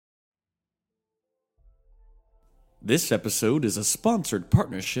This episode is a sponsored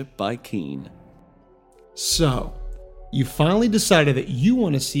partnership by Keen. So, you finally decided that you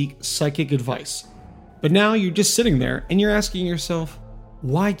want to seek psychic advice. But now you're just sitting there and you're asking yourself,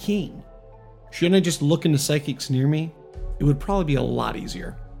 why Keen? Shouldn't I just look into psychics near me? It would probably be a lot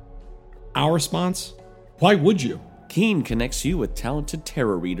easier. Our response? Why would you? Keen connects you with talented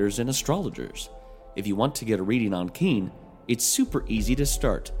tarot readers and astrologers. If you want to get a reading on Keen, it's super easy to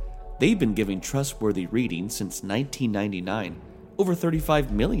start. They've been giving trustworthy readings since 1999, over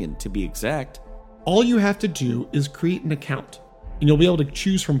 35 million to be exact. All you have to do is create an account, and you'll be able to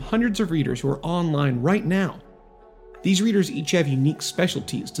choose from hundreds of readers who are online right now. These readers each have unique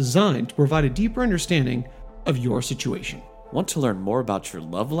specialties designed to provide a deeper understanding of your situation. Want to learn more about your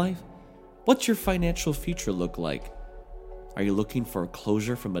love life? What's your financial future look like? Are you looking for a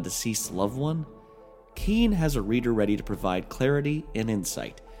closure from a deceased loved one? Keen has a reader ready to provide clarity and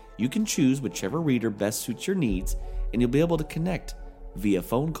insight. You can choose whichever reader best suits your needs, and you'll be able to connect via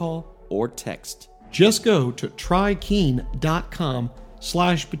phone call or text. Just go to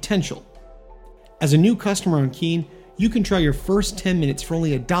trykeen.com/potential. As a new customer on Keen, you can try your first 10 minutes for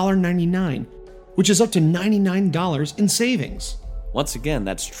only $1.99, which is up to $99 in savings. Once again,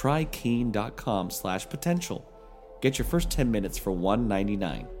 that's trykeen.com/potential. Get your first 10 minutes for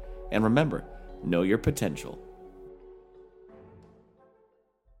 $1.99. And remember, know your potential.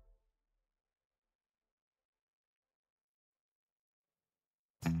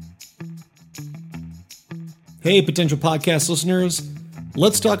 Hey, potential podcast listeners,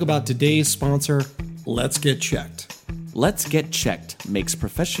 let's talk about today's sponsor, Let's Get Checked. Let's Get Checked makes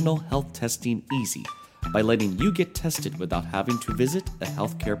professional health testing easy by letting you get tested without having to visit a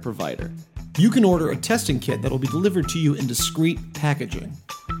healthcare provider. You can order a testing kit that will be delivered to you in discreet packaging.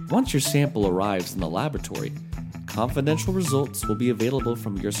 Once your sample arrives in the laboratory, confidential results will be available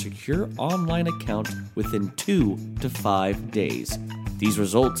from your secure online account within 2 to 5 days. These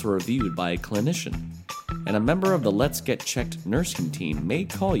results are reviewed by a clinician, and a member of the Let's Get Checked nursing team may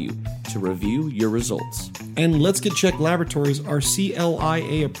call you to review your results. And Let's Get Checked laboratories are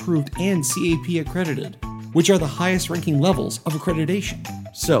CLIA approved and CAP accredited, which are the highest ranking levels of accreditation.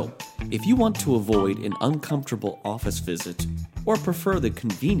 So, if you want to avoid an uncomfortable office visit or prefer the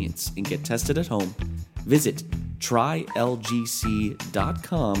convenience and get tested at home, visit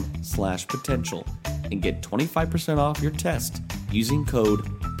trylgc.com/potential and get 25% off your test using code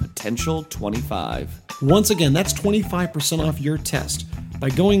POTENTIAL25. Once again, that's 25% off your test by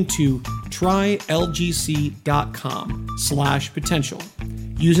going to trylgc.com/potential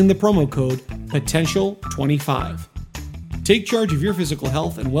using the promo code POTENTIAL25. Take charge of your physical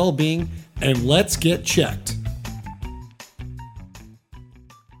health and well-being, and let's get checked.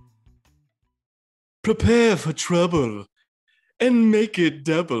 Prepare for trouble and make it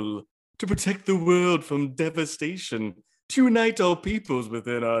double to protect the world from devastation, to unite all peoples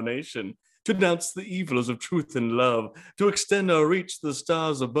within our nation, to denounce the evils of truth and love, to extend our reach to the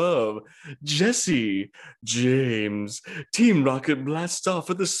stars above. Jesse, James, Team Rocket blast off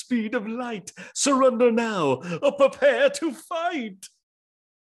at the speed of light. Surrender now or prepare to fight.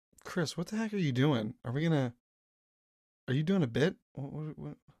 Chris, what the heck are you doing? Are you doing a bit?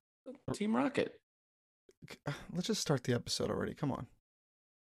 What? Team Rocket. Let's just start the episode already. Come on.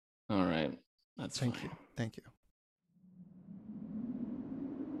 All right. That's Thank fine. you. Thank you.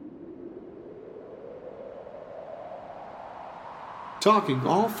 Talking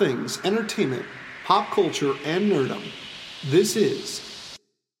all things entertainment, pop culture, and nerdom. This is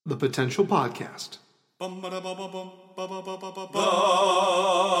the Potential Podcast.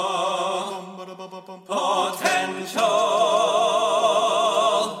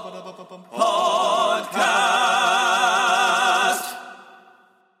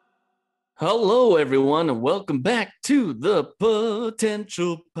 Hello, everyone, and welcome back to the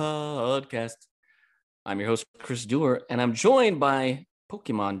Potential Podcast. I'm your host, Chris Dewar, and I'm joined by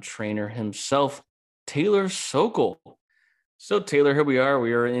Pokemon trainer himself, Taylor Sokol. So, Taylor, here we are.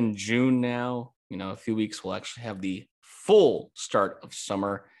 We are in June now. A few weeks we'll actually have the full start of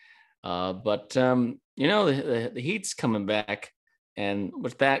summer. But the heat's coming back, and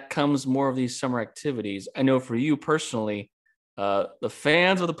with that comes more of these summer activities. I know for you personally, the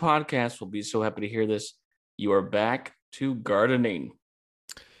fans of the podcast will be so happy to hear this. You are back to gardening.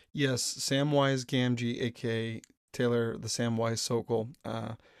 Yes, Samwise Gamgee, aka Taylor the Samwise Sokol,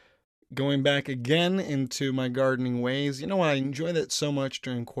 going back again into my gardening ways. You know what? I enjoyed it so much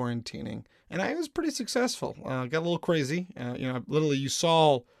during quarantining, and I was pretty successul. Got a little crazy. Literally, you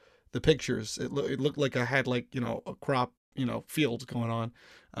saw the pictures. It looked like I had a crop, fields going on.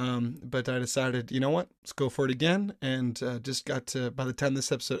 But I decided, you know what? Let's go for it again, and just got to, by the time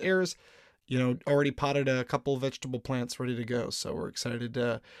this episode airs, already potted a couple vegetable plants ready to go. So we're excited.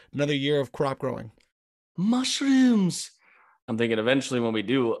 Another year of crop growing. Mushrooms. I'm thinking eventually when we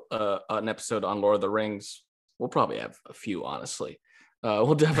do an episode on Lord of the Rings, we'll probably have a few, honestly.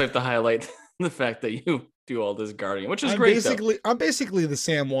 We'll definitely have to highlight the fact that you do all this gardening, which is great. I'm basically the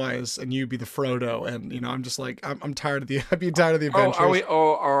Samwise, and you be the Frodo, and I'm just like I'm tired of the I'd be tired of the adventures.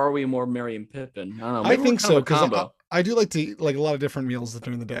 Are we more Merry and Pippin? I don't know. Maybe I think so, because I do like to eat like a lot of different meals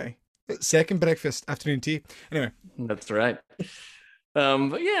during the day. Second breakfast, afternoon tea. Anyway, that's right.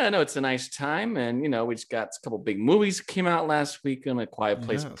 But yeah, no, it's a nice time, and we just got a couple big movies that came out last week, A Quiet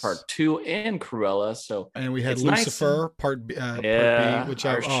Place Part 2 and Cruella. So and we had Lucifer Part B, which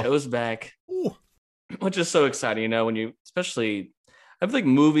our show's back. Ooh. Which is so exciting, when you, especially, I feel like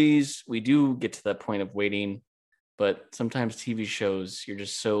movies, we do get to that point of waiting, but sometimes TV shows, you're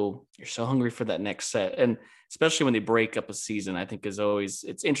so hungry for that next set, and especially when they break up a season, I think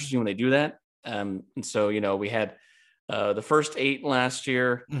it's interesting when they do that. And so we had the first 8 last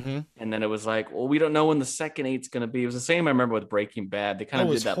year, and then it was like, well, we don't know when the second 8's going to be. It was the same. I remember with Breaking Bad, they kind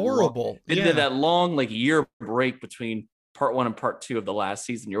of did that horrible. They did that long year break between part 1 and part 2 of the last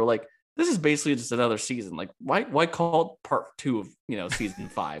season. You were like, this is basically just another season. Like, why call it part 2 of season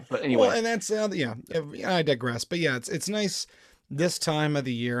 5? But anyway, well, and that's I digress. But yeah, it's nice this time of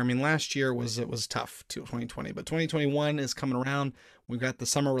the year. I mean, last year was tough to 2020, but 2021 is coming around. We've got the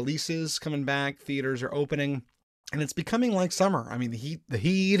summer releases coming back. Theaters are opening. And it's becoming like summer. I mean, the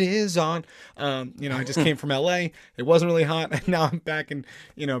heat is on. I just came from LA. It wasn't really hot. And now I'm back in,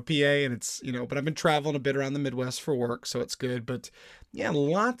 PA, and it's, but I've been traveling a bit around the Midwest for work, so it's good. But yeah,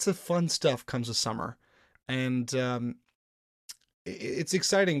 lots of fun stuff comes with summer. And it's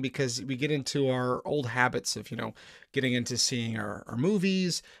exciting because we get into our old habits of, getting into seeing our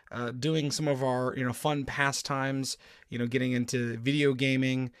movies, doing some of our, fun pastimes, getting into video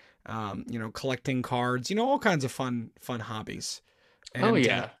gaming, collecting cards, all kinds of fun hobbies. And,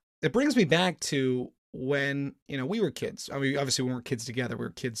 it brings me back to when, we were kids. I mean, obviously we weren't kids together. We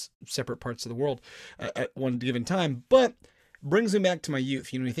were kids separate parts of the world at one given time, but brings me back to my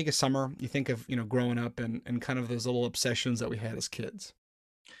youth. You think of summer, you think of, growing up and kind of those little obsessions that we had as kids.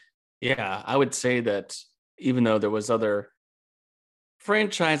 Yeah, I would say that even though there was other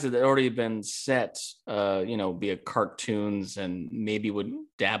franchises that had already been set, via cartoons and maybe would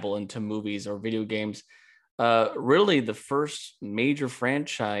dabble into movies or video games, really the first major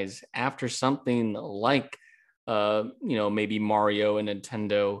franchise after something like, maybe Mario and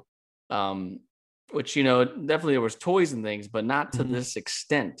Nintendo, which, definitely there was toys and things, but not to this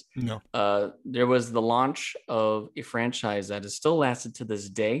extent. No. There was the launch of a franchise that has still lasted to this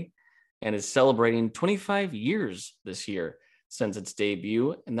day and is celebrating 25 years this year since its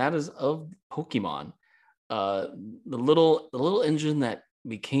debut, and that is of Pokemon. The little engine that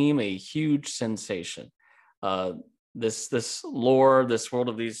became a huge sensation. This lore, this world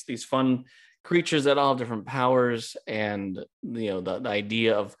of these fun creatures that all have different powers, and the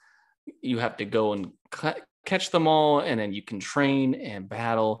idea of you have to go and catch them all, and then you can train and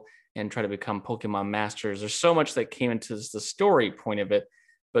battle and try to become Pokemon masters. There's so much that came into the story point of it,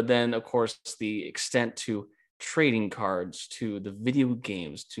 but then of course the extent to trading cards, to the video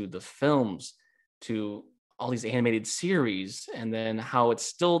games, to the films, to all these animated series, and then how it's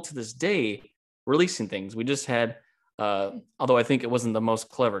still to this day releasing things. We just had, although I think it wasn't the most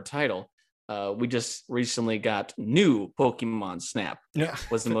clever title, we just recently got New Pokemon Snap. Yeah,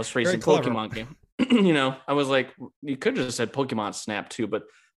 was the most recent Pokemon game. I was like, you could have just said Pokemon Snap too, but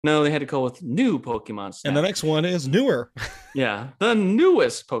no, they had to go with New Pokemon Snap. And the next one is newer. Yeah, the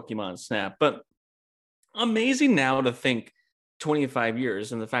newest Pokemon Snap. But amazing now to think 25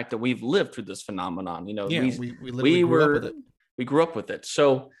 years and the fact that we've lived through this phenomenon. We grew up with it. We grew up with it.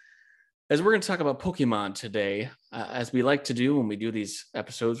 So as we're going to talk about Pokemon today, as we like to do when we do these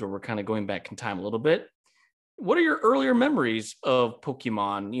episodes where we're kind of going back in time a little bit, what are your earlier memories of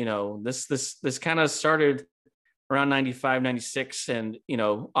Pokemon? This kind of started around 95, 96. And,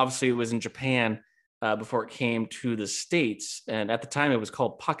 obviously it was in Japan before it came to the States. And at the time it was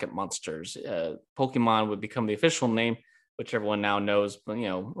called Pocket Monsters. Pokemon would become the official name, which everyone now knows,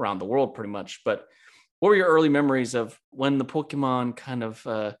 around the world pretty much. But what were your early memories of when the Pokemon kind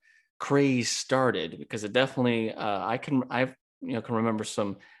of craze started? Because it definitely, I can remember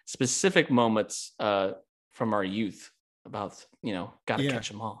some specific moments from our youth about, gotta catch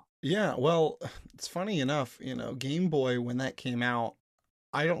them all. Yeah, well, it's funny enough, Game Boy, when that came out,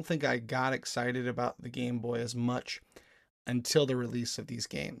 I don't think I got excited about the Game Boy as much until the release of these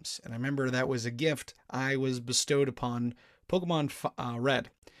games. And I remember that was a gift I was bestowed upon Pokemon Red.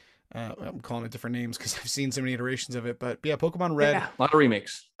 I'm calling it different names because I've seen so many iterations of it. But yeah, Pokemon Red. Yeah, a lot of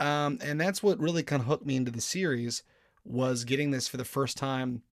remakes. And that's what really kind of hooked me into the series, was getting this for the first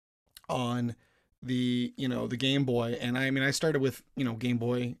time on the Game Boy. And I mean, I started with, Game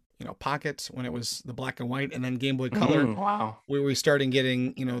Boy, Pocket when it was the black and white, and then Game Boy Color, Wow. where we started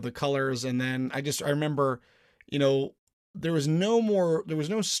getting, the colors. And then I remember, you know, there was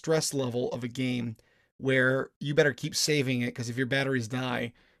no stress level of a game where you better keep saving it, because if your batteries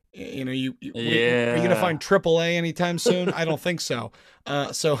die, are you gonna Yeah. find AAA anytime soon? I don't think so.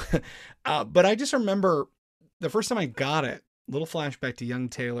 But I just remember the first time I got it. Little flashback to young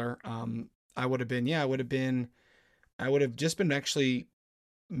Taylor. I would have just been actually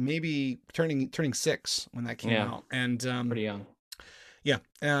maybe turning 6 when that came Yeah. out, and Pretty young. yeah.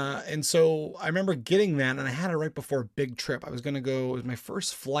 And so I remember getting that, and I had it right before a big trip. I was going to go, it was my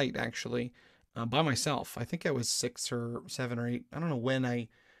first flight actually, by myself. I think I was 6 or 7 or 8. I don't know when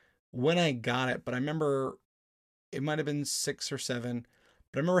I got it, but I remember it might have been 6 or 7.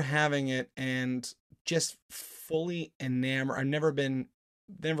 But I remember having it and just fully enamored.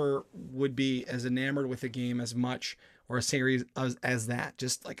 Never would be as enamored with a game as much, or a series as that.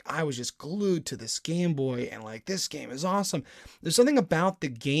 Just like I was just glued to this Game Boy, and like, this game is awesome. There's something about the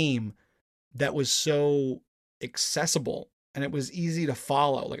game that was so accessible, and it was easy to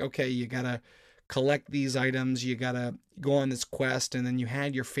follow. Like, okay, you gotta collect these items, you gotta go on this quest, and then you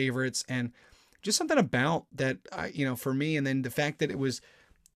had your favorites, and just something about that, for me. And then the fact that it was,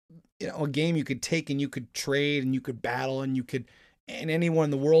 a game you could take and you could trade and you could battle and anyone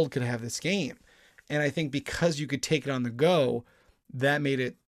in the world could have this game. And I think because you could take it on the go, that made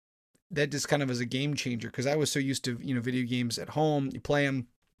it, that just kind of was a game changer, because I was so used to, video games at home. You play them,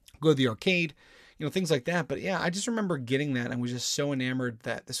 go to the arcade, things like that. But yeah, I just remember getting that and was just so enamored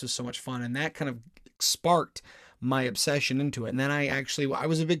that this was so much fun. And that kind of sparked my obsession into it. And then I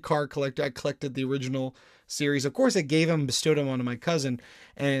was a big card collector. I collected the original series. Of course, I bestowed them onto my cousin,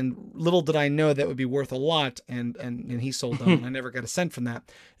 and little did I know that would be worth a lot. And he sold them, and I never got a cent from that.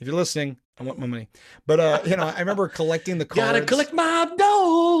 If you're listening, I want my money. But I remember collecting the cards. Gotta collect my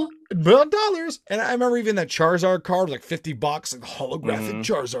dough. $12. And I remember even that Charizard card was like $50, like a holographic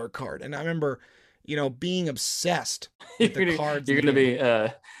Charizard card. And I remember, being obsessed with the cards. You're gonna be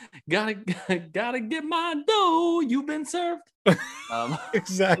gotta get my dough. You've been served.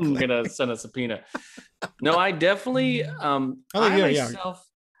 Exactly. I'm gonna send a subpoena. No, I definitely I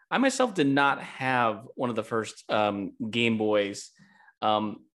myself did not have one of the first Game Boys.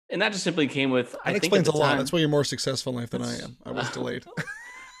 And that just simply came with, that explains a lot. That's why you're more successful in life than I am. I was delayed.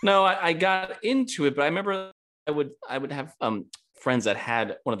 No, I got into it, but I remember I would have friends that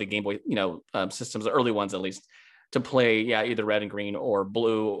had one of the Game Boy, systems, the early ones at least, to play, either red and green or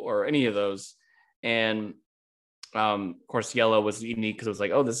blue or any of those. And of course, yellow was unique because it was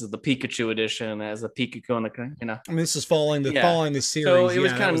like, oh, this is the Pikachu edition, as a Pikachu on the, I mean, this is following the series. So it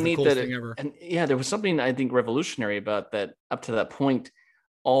was kind of neat that there was something I think revolutionary about that. Up to that point,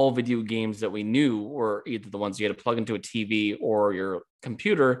 all video games that we knew were either the ones you had to plug into a TV or your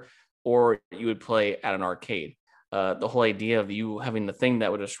computer, or you would play at an arcade. The whole idea of you having the thing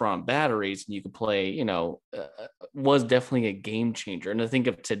that would just run on batteries and you could play, was definitely a game changer. And to think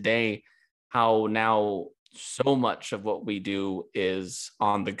of today, how now so much of what we do is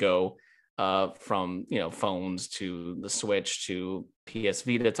on the go, from, phones to the Switch to PS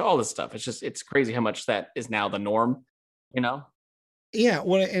Vita to all this stuff. It's crazy how much that is now the norm, Yeah,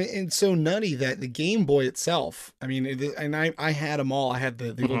 well, and it's so nutty that the Game Boy itself, I mean, I had them all. I had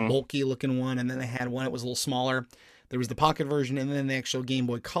the little bulky looking one, and then I had one that was a little smaller. There was the pocket version, and then the actual Game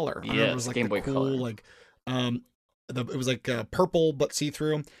Boy Color. Yeah, it was like Game the Boy cool, Color. like, it was like purple but see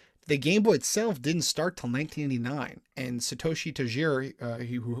through. The Game Boy itself didn't start till 1989, and Satoshi Tajiri,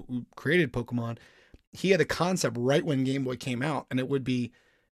 who created Pokemon, he had the concept right when Game Boy came out, and it would be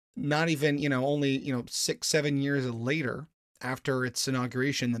not even only 6-7 years later, after its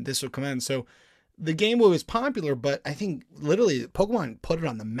inauguration, that this would come in. So the Game Boy was popular, but I think literally Pokemon put it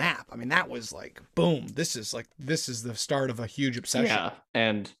on the map. I mean, that was like, boom, this is the start of a huge obsession. Yeah.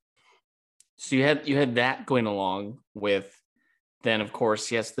 And so you had that going along with, then of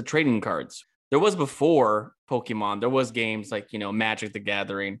course, yes, the trading cards. There was, before Pokemon, there was games like, Magic the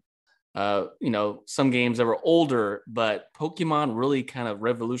Gathering, some games that were older, but Pokemon really kind of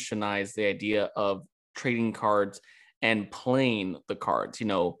revolutionized the idea of trading cards and playing the cards.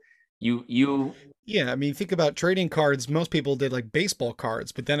 Yeah, I mean, think about trading cards. Most people did like baseball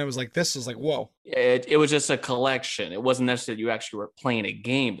cards, but then it was like, this is like, whoa. It was just a collection. It wasn't necessarily you actually were playing a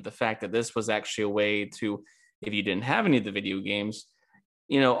game, but the fact that this was actually a way to, if you didn't have any of the video games,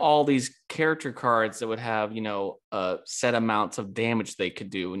 all these character cards that would have, set amounts of damage they could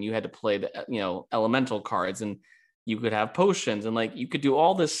do. And you had to play the, elemental cards, and you could have potions, and like you could do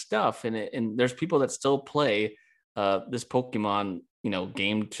all this stuff. And there's people that still play this Pokemon,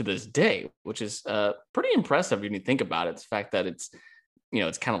 game to this day, which is pretty impressive when you think about it. It's the fact that it's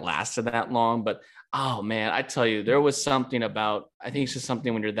kind of lasted that long. But oh man, I tell you, there was something about, I think it's just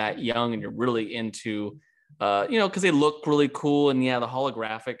something when you're that young and you're really into, because they look really cool. And yeah, the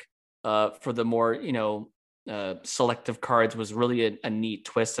holographic for the more, selective cards was really a neat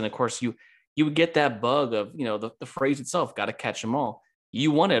twist. And of course, you would get that bug of, the phrase itself, got to catch them all.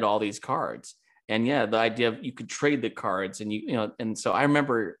 You wanted all these cards. And yeah, the idea of you could trade the cards, and and so I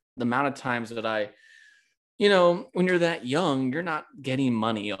remember the amount of times that when you're that young, you're not getting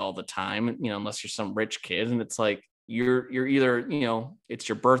money all the time, unless you're some rich kid. And it's like, you're either, it's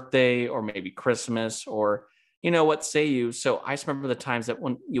your birthday or maybe Christmas or, what say you. So I just remember the times that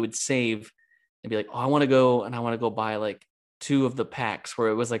when you would save and be like, oh, I want to go buy like 2 of the packs where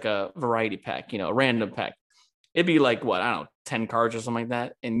it was like a variety pack, a random pack. It'd be like, what, I don't know, 10 cards or something like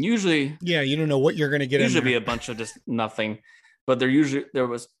that. And usually, yeah, you don't know what you're going to get. Usually be a bunch of just nothing, but there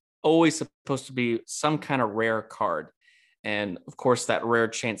was always supposed to be some kind of rare card. And of course, that rare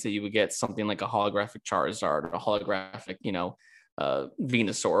chance that you would get something like a holographic Charizard or a holographic,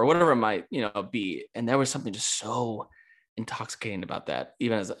 Venusaur or whatever it might, be. And there was something just so intoxicating about that,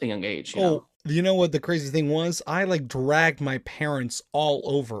 even as a young age. You know what the crazy thing was? I like dragged my parents all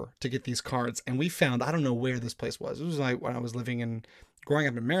over to get these cards, and we found, I don't know where this place was. It was like when I was growing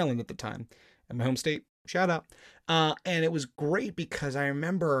up in Maryland at the time, in my home state. Shout out. And it was great because I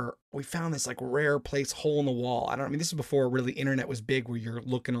remember we found this like rare place, hole in the wall. I mean, this is before really internet was big where you're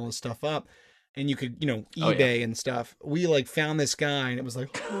looking all this stuff up and you could, eBay and stuff. We like found this guy and it was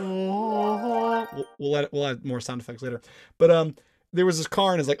like, we'll add more sound effects later. But, there was this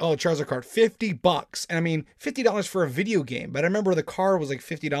card and it's like, oh, Charizard card, $50. And I mean, $50 for a video game. But I remember the card was like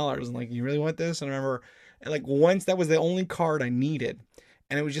 $50 and like, you really want this? And I remember like once that was the only card I needed.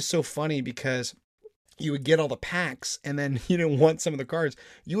 And it was just so funny because you would get all the packs and then you didn't want some of the cards.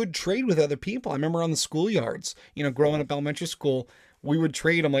 You would trade with other people. I remember on the schoolyards, growing up elementary school, we would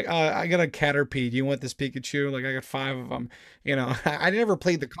trade. I'm like, oh, I got a Caterpie. Do you want this Pikachu? Like I got 5 of them. I never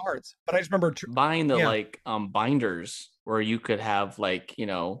played the cards, but I just remember buying the binders where you could have like,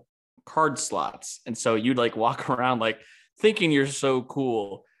 card slots. And so you'd like walk around like thinking you're so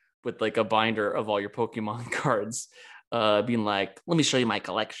cool with like a binder of all your Pokemon cards. Being like, let me show you my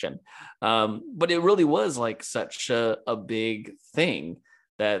collection. But it really was like such a big thing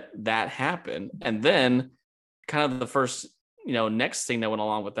that happened. And then kind of the first, next thing that went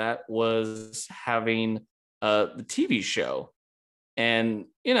along with that was having the TV show. And,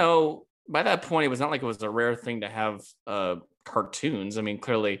 by that point, it was not like it was a rare thing to have cartoons. I mean,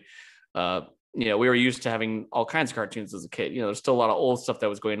 clearly, we were used to having all kinds of cartoons as a kid. There's still a lot of old stuff that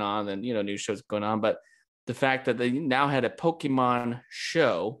was going on and, new shows going on. But the fact that they now had a Pokemon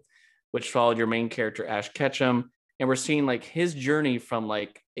show, which followed your main character, Ash Ketchum, and we're seeing like his journey from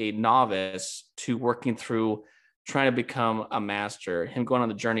like a novice to working through trying to become a master, him going on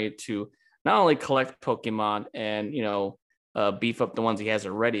the journey to not only collect Pokemon and, beef up the ones he has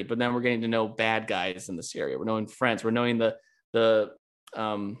already, but then we're getting to know bad guys in this area. We're knowing friends. We're knowing the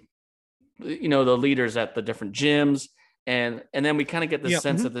leaders at the different gyms. And then we kind of get the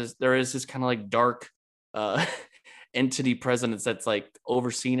sense that there is this kind of like dark entity presence that's like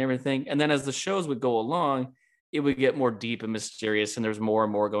overseeing everything. And then as the shows would go along, it would get more deep and mysterious and there's more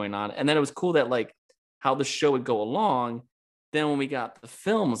and more going on. And then it was cool that like how the show would go along. Then when we got the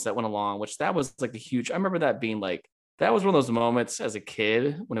films that went along, which that was like the huge, I remember that being like, that was one of those moments as a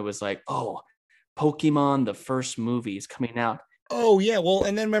kid when it was like, oh, Pokemon, the first movie is coming out. Oh, yeah. Well,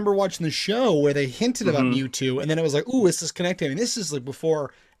 and then remember watching the show where they hinted about Mewtwo, and then it was like, ooh, this is connecting. And this is like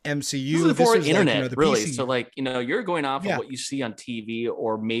before MCU. This is before internet, like, really. PC. So, like, you're going off of what you see on TV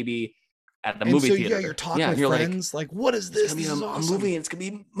or maybe at the movie theater. Yeah, you're talking with friends. Like, what is this? It's going to be a movie, and it's going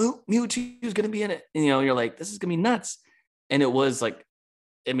to be Mewtwo is going to be in it. And, you're like, this is going to be nuts. And it was like,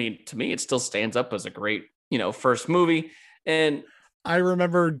 I mean, to me, it still stands up as a great, first movie. And I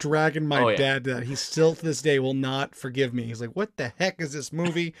remember dragging my dad to that. He still to this day will not forgive me. He's like, what the heck is this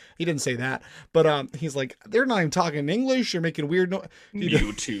movie? He didn't say that, but he's like, they're not even talking English. They're making weird noise.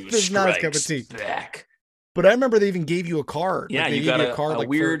 Mewtwo not his cup of tea. Back. But I remember they even gave you a card. Yeah, like you got a card, a like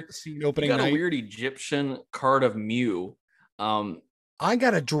weird scene opening. You got a weird Egyptian card of Mew. I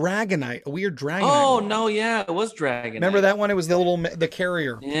got a Dragonite, a weird Dragonite. Oh no, yeah, it was Dragonite. Remember that one? It was the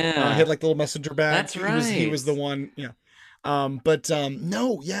carrier. Yeah, he had like the little messenger bag. That's right. He was the one. Yeah.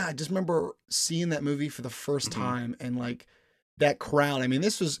 No, yeah, I just remember seeing that movie for the first time and like that crowd. I mean,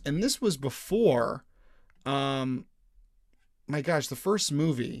 this was before, my gosh, the first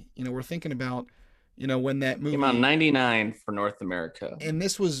movie, we're thinking about, when that movie came out in 99 for North America. And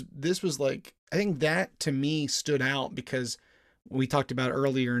this was like, I think that to me stood out because we talked about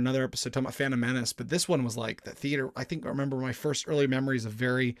earlier in another episode talking about Phantom Menace, but this one was like the theater. I remember my first early memories of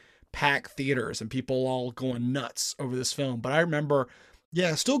very packed theaters and people all going nuts over this film. But I remember,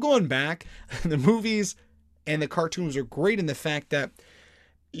 still going back, the movies and the cartoons are great in the fact that,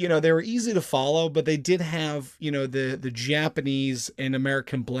 they were easy to follow, but they did have, the Japanese and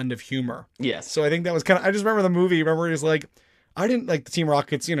American blend of humor. Yes. So I think that was I just remember the movie. Remember he was like, I didn't like the Team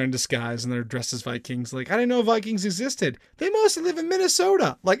Rockets, in disguise and they're dressed as Vikings. Like, I didn't know Vikings existed. They mostly live in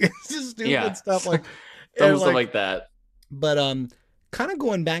Minnesota. Like, it's just stupid stuff. Like, stuff like that. But, kind of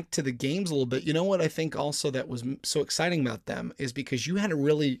going back to the games a little bit, you know what I think also that was so exciting about them is because you had to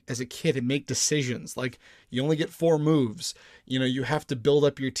really, as a kid, to make decisions. Like, you only get 4 moves. You have to build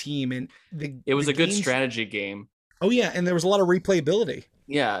up your team. And it was a good strategy game. Oh, yeah. And there was a lot of replayability.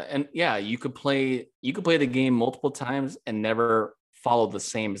 Yeah. And you could play the game multiple times and never follow the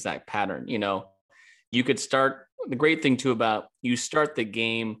same exact pattern. You could start. The great thing, too, about you start the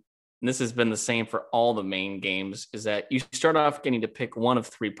game, and this has been the same for all the main games, is that you start off getting to pick one of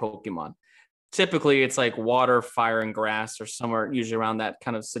 3 Pokemon. Typically, it's like water, fire, and grass, or somewhere usually around that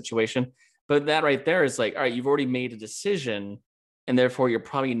kind of situation. But that right there is like, all right, you've already made a decision, and therefore you're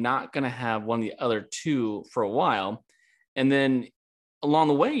probably not going to have one of the other 2 for a while. And then along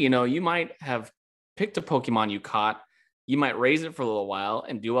the way, you might have picked a Pokemon you caught, you might raise it for a little while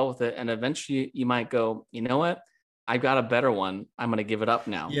and do well with it. And eventually you might go, you know what? I've got a better one. I'm going to give it up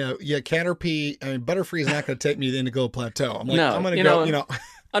now. Yeah. Caterpie. I mean, Butterfree is not going to take me to the Indigo Plateau. I'm like, no, I'm going to go,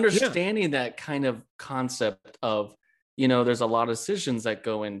 understanding that kind of concept of, there's a lot of decisions that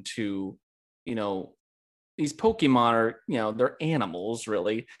go into, these Pokemon are, they're animals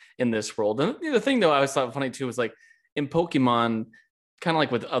really in this world. And the thing though, I always thought funny too, was like in Pokemon, kind of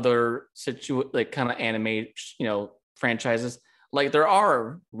like with other kind of anime, franchises, like there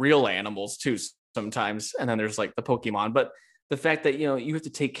are real animals too sometimes, and then there's like the Pokemon, but the fact that you have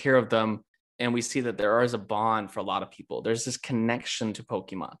to take care of them, and we see that there is a bond for a lot of people. There's this connection to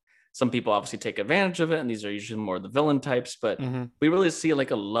Pokemon. Some people obviously take advantage of it, and these are usually more the villain types, but we really see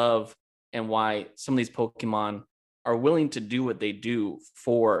like a love and why some of these Pokemon are willing to do what they do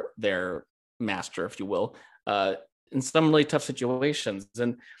for their master, if you will, in some really tough situations.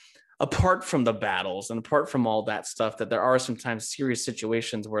 And apart from the battles and apart from all that stuff, that there are sometimes serious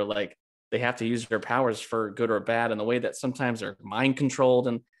situations where like they have to use their powers for good or bad, in the way that sometimes they're mind controlled.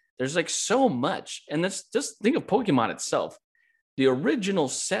 And there's like so much. And that's just think of Pokemon itself. The original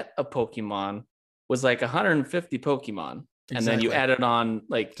set of Pokemon was like 150 Pokemon. Exactly. And then you added on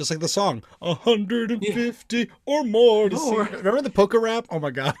like just like the song 150 or more. Remember the Poke Rap? Oh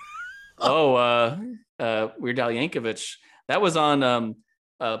my god. Weird Al Yankovic. That was on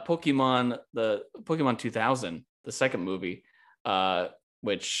Pokemon, the Pokemon 2000, the second movie,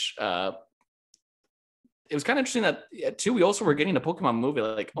 which it was kind of interesting that too. We also were getting a Pokemon movie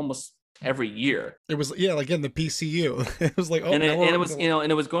like almost every year. It was like in the PCU. It was like and it was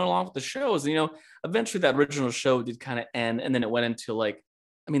and it was going along with the shows. Eventually that original show did kind of end, and then it went into like,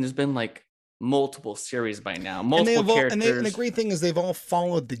 I mean, there's been like multiple series by now, multiple characters. And the great thing is they've all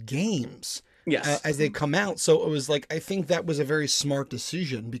followed the games. Yes, as they come out. So it was like, I think that was a very smart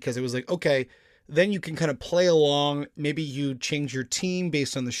decision, because it was like, okay, then you can kind of play along. Maybe you change your team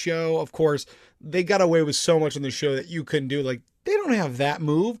based on the show. Of course, they got away with so much in the show that you couldn't do. Like, they don't have that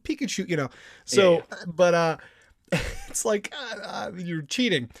move, Pikachu, So, yeah. But it's like you're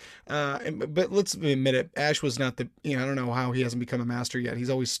cheating. But let's admit it. Ash was not the. I don't know how he hasn't become a master yet. He's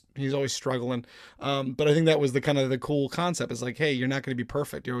always struggling. But I think that was the kind of the cool concept. Is like, hey, you're not going to be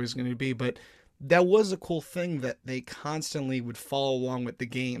perfect. You're always going to be. But that was a cool thing that they constantly would follow along with the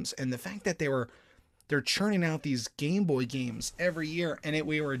games, and the fact that they're churning out these Game Boy games every year, and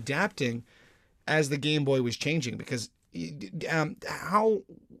we were adapting as the Game Boy was changing. Because how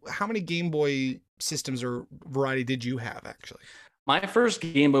many Game Boy systems or variety did you have actually? My first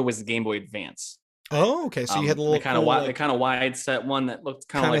Game Boy was the Game Boy Advance. Oh, okay. So you had a little the kind of wide set one that looked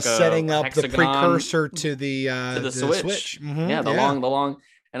kind of like setting up hexagon, the precursor to the Switch. Mm-hmm. Yeah, the long.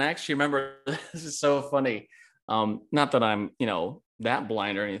 And I actually remember, this is so funny. Not that I'm that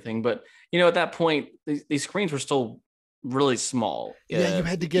blind or anything, but at that point these screens were still really small. Yeah, you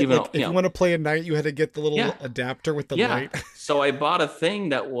had to get if you want to play at night, you had to get the little adapter with the light. So I bought a thing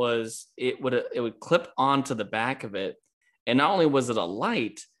that was it would clip onto the back of it, and not only was it a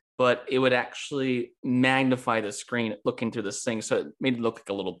light, but it would actually magnify the screen looking through this thing, so it made it look like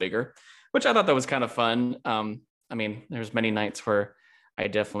a little bigger, which I thought that was kind of fun. I mean, there's many nights where I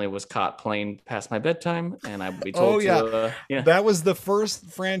definitely was caught playing past my bedtime, and I would be Oh told yeah, to, that was the first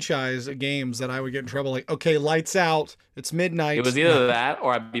franchise of games that I would get in trouble. Like, okay, lights out. It's it midnight. was either that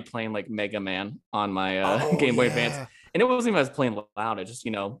or I'd be playing like Mega Man on my Oh Game Boy Advance. yeah, And it wasn't even I was playing loud. It just,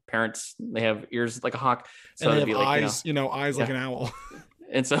 parents, they have ears like a hawk. So and they it'd have be like, eyes. Eyes like yeah. an owl.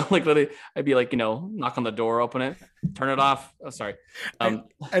 And so like literally I'd be like, knock on the door, open it, turn it off. Oh, sorry. I, Um,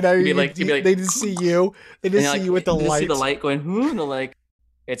 I know you'd be like, they just see you. They and just see you with the you just see the lights. light going, and they're like,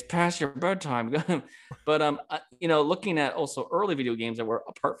 it's past your bedtime. But looking at also early video games that were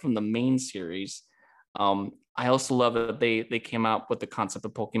apart from the main series, I also love that they came out with the concept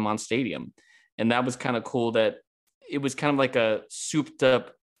of Pokemon Stadium, and that was kind of cool. That it was kind of like a souped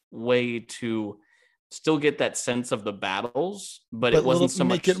up way to still get that sense of the battles, but it wasn't so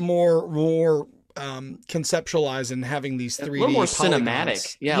make much it more conceptualized and having these a 3D little more polygons.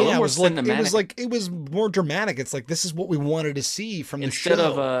 cinematic. Yeah, a little more cinematic. It was more dramatic. It's like this is what we wanted to see from the show. Instead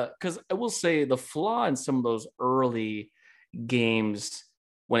of because I will say the flaw in some of those early games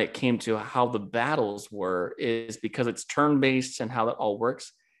when it came to how the battles were is because it's turn-based and how that all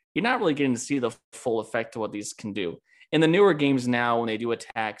works, you're not really getting to see the full effect of what these can do. In the newer games now, when they do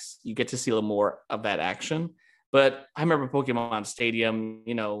attacks, you get to see a little more of that action. But I remember Pokemon Stadium,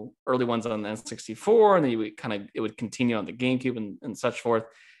 early ones on the N64, and then it would continue on the GameCube and such forth.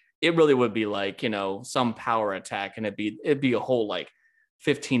 It really would be like, some power attack, and it'd be a whole like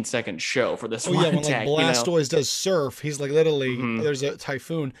 15-second show for this one attack. When Blastoise does surf, he's like literally there's a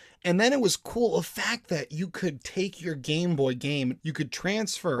typhoon. And then it was cool the fact that you could take your Game Boy game, you could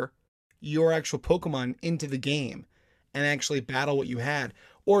transfer your actual Pokemon into the game and actually battle what you had.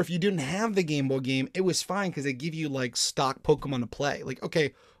 Or if you didn't have the Game Boy game, it was fine because they give you like stock Pokemon to play. Like,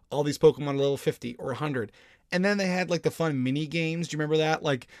 okay, all these Pokemon are level 50 or 100. And then they had like the fun mini games. Do you remember that?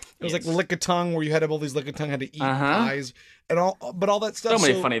 Like it was like Lickitung, where you had all these Lickitung had to eat eyes and all that stuff. So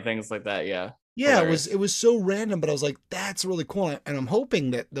many funny things like that. Yeah. Yeah, hilarious. It was so random, but I was like, that's really cool. And I'm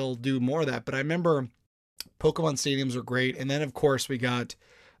hoping that they'll do more of that. But I remember Pokemon Stadiums are great. And then of course we got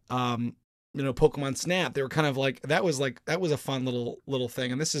Pokemon Snap. They were kind of like that was a fun little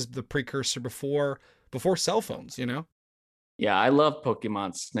thing. And this is the precursor before cell phones, Yeah, I love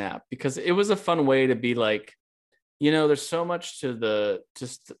Pokemon Snap because it was a fun way to be like, there's so much to the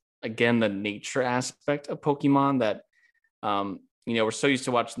nature aspect of Pokemon that we're so used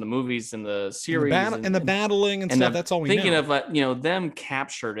to watching the movies and the series and the battling and stuff. That's all we know. Thinking of them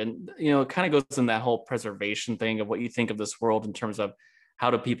captured, and it kind of goes in that whole preservation thing of what you think of this world in terms of how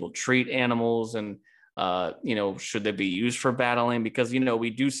do people treat animals, and should they be used for battling? Because we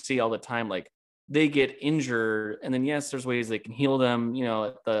do see all the time like they get injured, and then yes, there's ways they can heal them,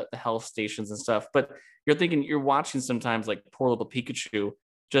 at the health stations and stuff. But you're watching sometimes like poor little Pikachu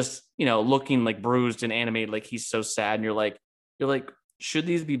just looking like bruised and animated, like he's so sad, and you're like, should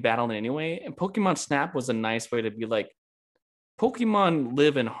these be battling anyway? And Pokemon Snap was a nice way to be like, Pokemon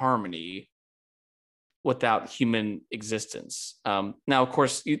live in harmony without human existence. Now, of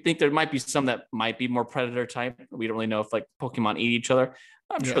course, you think there might be some that might be more predator type. We don't really know if like Pokemon eat each other.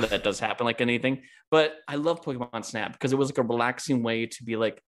 I'm sure that does happen like anything. But I love Pokemon Snap because it was like a relaxing way to be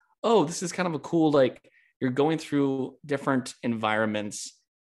like, oh, this is kind of a cool, like you're going through different environments.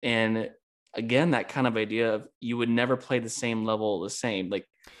 And again, that kind of idea of you would never play the same level the same. Like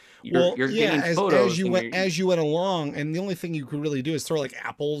you're getting photos as you went along, and the only thing you could really do is throw like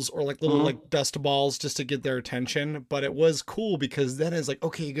apples or like little like dust balls just to get their attention. But it was cool because then it's like,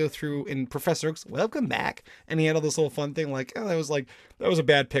 okay, you go through, and Professor Oak's welcome back, and he had all this little fun thing like, oh, that was a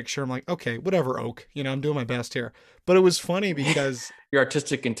bad picture. I'm like, okay, whatever, Oak, I'm doing my best here. But it was funny because your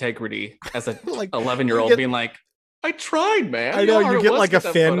artistic integrity as a 11-year-old being like, I tried, man. I know you get like a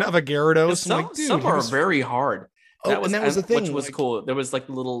fin of a Gyarados. Some are very hard. That was the thing, which was cool. There was like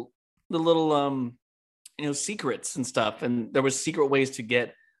the little secrets and stuff, and there was secret ways to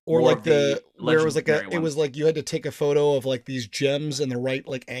get. Or like where it was like it was like you had to take a photo of like these gems in the right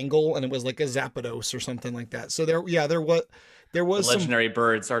like angle, and it was like a Zapdos or something like that. So there was the legendary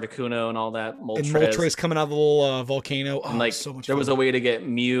birds, Articuno and all that. Moltres coming out of the little volcano. And like so much there fun. Was a way to get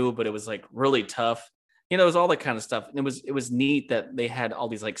Mew, but it was like really tough. It was all that kind of stuff. And it was neat that they had all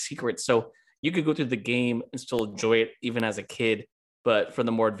these like secrets. So you could go through the game and still enjoy it even as a kid. But for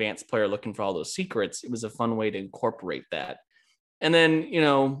the more advanced player looking for all those secrets, it was a fun way to incorporate that. And then,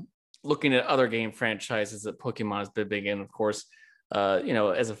 looking at other game franchises that Pokemon has been big in, of course,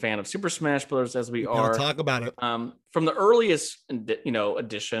 as a fan of Super Smash Bros. As we are, talk about it. From the earliest,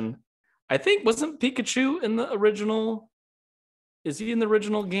 edition, I think wasn't Pikachu in the original Is he in the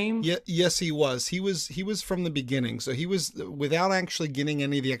original game? Yeah, yes, he was. He was from the beginning. So he was, without actually getting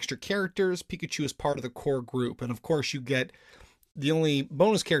any of the extra characters, Pikachu is part of the core group. And of course, you get the only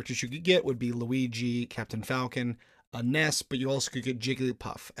bonus characters you could get would be Luigi, Captain Falcon, Ness, but you also could get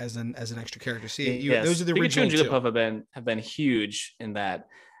Jigglypuff as an extra character. See, Yes. those are the Pikachu original and Jigglypuff two. have been huge in that.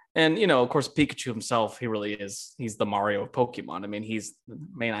 And, you know, of course, Pikachu himself, he really is. He's the Mario of Pokemon. I mean, he's the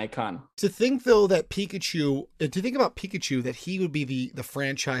main icon. To think, though, that to think about Pikachu, that he would be the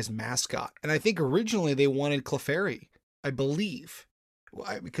franchise mascot. And I think originally they wanted Clefairy, I believe.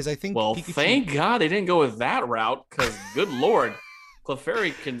 Because I think Well, Pikachu... thank God they didn't go with that route, because good Lord,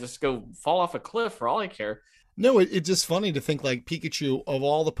 Clefairy can just go fall off a cliff for all I care. No, it's just funny to think like Pikachu, of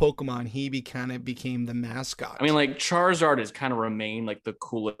all the Pokemon, kind of became the mascot. I mean, like Charizard has kind of remained like the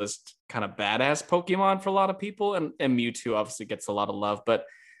coolest kind of badass Pokemon for a lot of people, and Mewtwo obviously gets a lot of love, but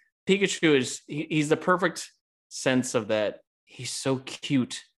Pikachu he's the perfect sense of that. He's so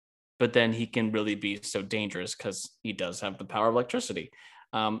cute, but then he can really be so dangerous because he does have the power of electricity.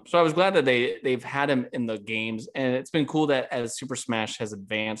 So I was glad that they've had him in the games, and it's been cool that as Super Smash has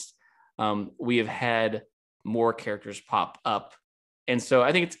advanced, we have had more characters pop up. And so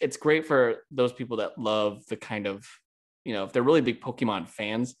I think it's great for those people that love the kind of, you know, if they're really big Pokemon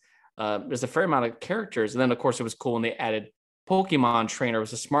fans, there's a fair amount of characters. And then of course it was cool when they added Pokemon Trainer. It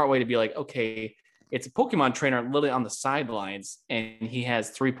was a smart way to be like, okay, it's a Pokemon Trainer literally on the sidelines, and he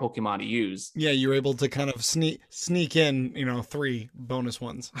has 3 Pokemon to use. Yeah, you're able to kind of sneak in, 3 bonus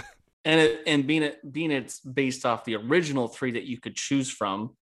ones. And being it's based off the original 3 that you could choose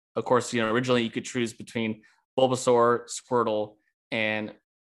from. Of course, originally you could choose between Bulbasaur, Squirtle, and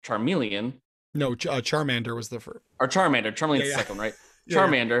Charmeleon. No, Charmander was the first. Or Charmander. Charmeleon's the second, right?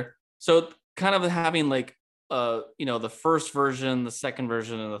 Charmander. Yeah. So kind of having like, the first version, the second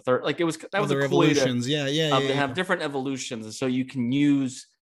version, and the third. Like that was a cool evolutions. Way to have different evolutions, and so you can use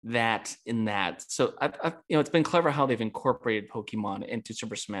that in that. So I it's been clever how they've incorporated Pokemon into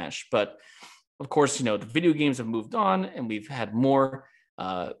Super Smash. But of course, the video games have moved on, and we've had more.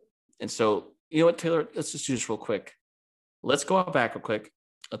 And so, you know what, Taylor, let's just do this real quick. Let's go out back real quick.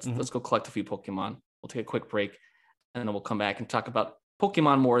 Let's go collect a few Pokemon. We'll take a quick break, and then we'll come back and talk about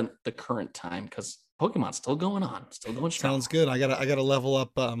Pokemon more in the current time, because Pokemon's still going on, still going strong. Sounds good. I gotta level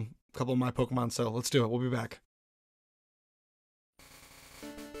up a couple of my Pokemon, so let's do it. We'll be back.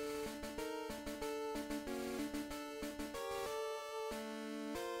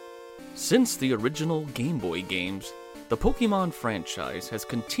 Since the original Game Boy games, the Pokemon franchise has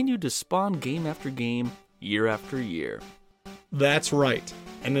continued to spawn game after game, year after year. That's right,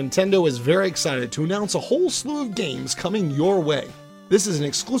 and Nintendo is very excited to announce a whole slew of games coming your way. This is an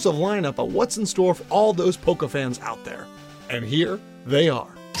exclusive lineup of what's in store for all those Poke fans out there. And here they are.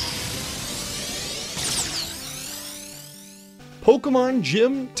 Pokemon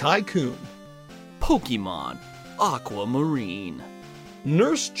Gym Tycoon, Pokemon Aquamarine,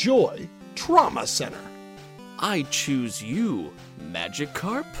 Nurse Joy Trauma Center, I Choose You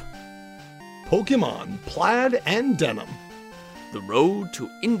Magikarp, Pokemon Plaid and Denim, The Road to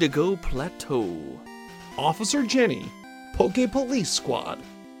Indigo Plateau, Officer Jenny Poke Police Squad,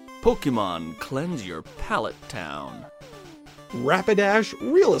 Pokemon Cleanse Your Palette Town, Rapidash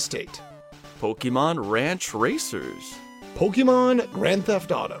Real Estate, Pokemon Ranch Racers, Pokemon Grand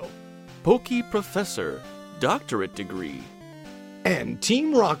Theft Auto, Poke Professor Doctorate Degree, and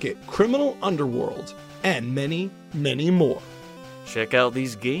Team Rocket Criminal Underworld, and many, many more. Check out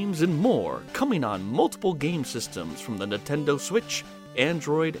these games and more coming on multiple game systems from the Nintendo Switch,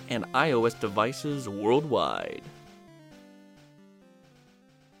 Android, and iOS devices worldwide.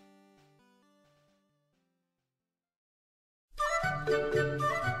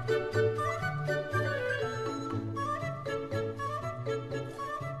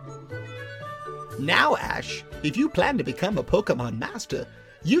 Now, Ash, if you plan to become a Pokemon Master,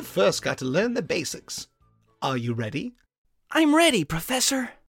 you've first got to learn the basics. Are you ready? I'm ready,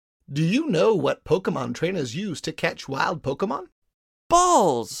 Professor. Do you know what Pokemon trainers use to catch wild Pokemon?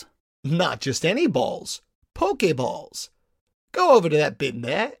 Balls! Not just any balls, Pokeballs. Go over to that bin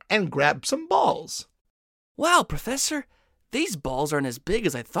there and grab some balls. Wow, Professor, these balls aren't as big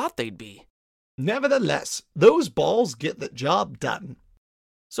as I thought they'd be. Nevertheless, those balls get the job done.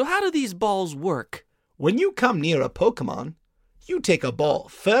 So how do these balls work? When you come near a Pokemon, you take a ball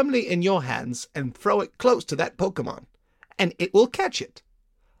firmly in your hands and throw it close to that Pokemon, and it will catch it.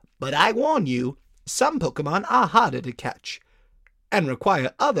 But I warn you, some Pokemon are harder to catch and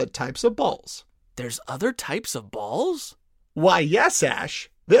require other types of balls. There's other types of balls? Why, yes, Ash.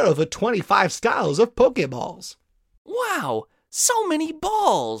 There are over 25 styles of Pokeballs. Wow, so many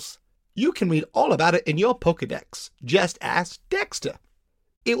balls! You can read all about it in your Pokédex. Just ask Dexter.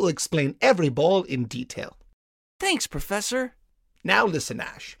 It will explain every ball in detail. Thanks, Professor. Now listen,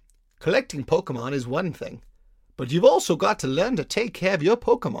 Ash. Collecting Pokémon is one thing, but you've also got to learn to take care of your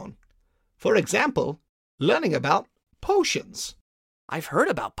Pokémon. For example, learning about potions. I've heard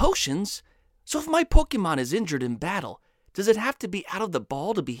about potions. So if my Pokémon is injured in battle, does it have to be out of the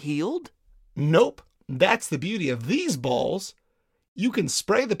ball to be healed? Nope. That's the beauty of these balls. You can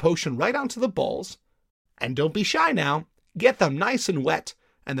spray the potion right onto the balls. And don't be shy now. Get them nice and wet,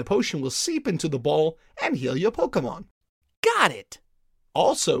 and the potion will seep into the ball and heal your Pokémon. Got it.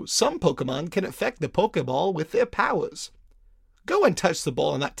 Also, some Pokémon can affect the Pokéball with their powers. Go and touch the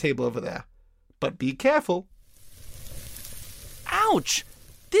ball on that table over there. But be careful. Ouch!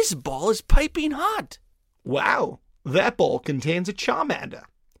 This ball is piping hot. Wow, that ball contains a Charmander.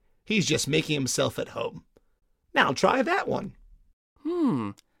 He's just making himself at home. Now try that one.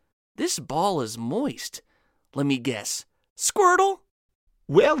 This ball is moist. Let me guess. Squirtle?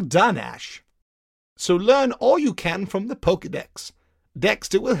 Well done, Ash. So learn all you can from the Pokédex.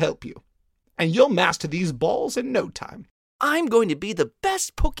 Dexter will help you, and you'll master these balls in no time. I'm going to be the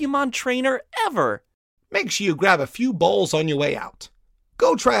best Pokémon trainer ever. Make sure you grab a few balls on your way out.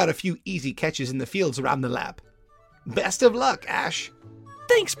 Go try out a few easy catches in the fields around the lab. Best of luck, Ash.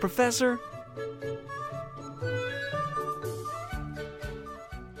 Thanks, Professor.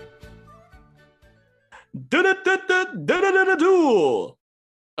 Duel.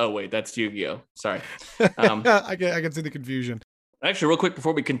 Oh wait, that's Yu-Gi-Oh. Sorry. I can see the confusion. Actually, real quick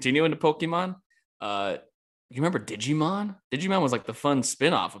before we continue into Pokemon, you remember Digimon? Digimon was like the fun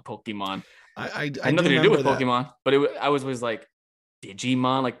spin-off of Pokemon. I had nothing to do with Pokemon, but I was always like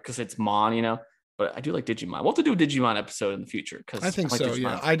Digimon, like because it's Mon, you know. But I do like Digimon. We'll have to do a Digimon episode in the future because I think like so.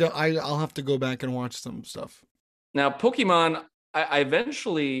 Digimon. Yeah, I'll have to go back and watch some stuff. Now, Pokemon, I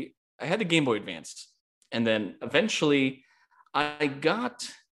eventually I had the Game Boy Advance, and then eventually I got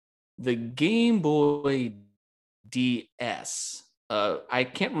the Game Boy DS. I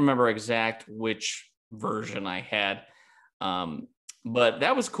can't remember exact which version I had, but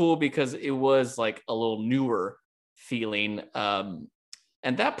that was cool because it was like a little newer feeling.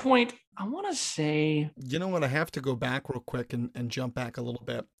 At that point, I want to say, You know what? I have to go back real quick and jump back a little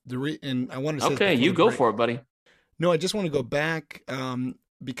bit. And I wanted to say okay, you go for it, buddy. No, I just want to go back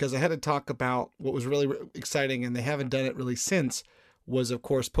because I had to talk about what was really exciting, and they haven't done it really since, was, of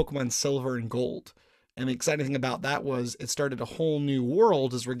course, Pokemon Silver and Gold. And the exciting thing about that was it started a whole new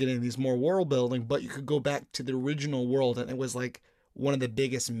world as we're getting these more world building, but you could go back to the original world, and it was like one of the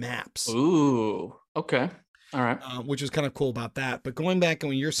biggest maps. Ooh, okay. All right. Which was kind of cool about that. But going back and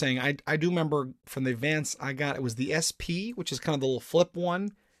when you're saying, I do remember from the Advance I got, it was the SP, which is kind of the little flip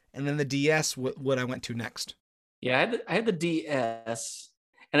one, and then the DS, what I went to next. Yeah, I had the DS,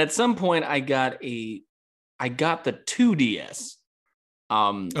 and at some point I got the 2DS.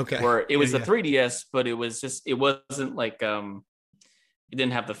 Okay. Where it was the 3DS, but it wasn't like it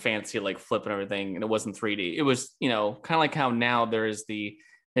didn't have the fancy like flip and everything, and it wasn't 3D. It was, kind of like how now there is the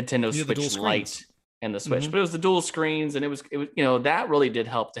Nintendo Switch Lite and the Switch, but it was the dual screens, and it was that really did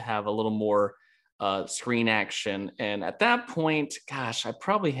help to have a little more screen action. And at that point, gosh, I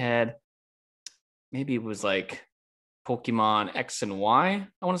probably had, maybe it was like Pokemon X and Y,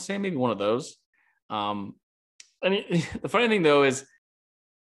 I want to say, maybe one of those. The funny thing though is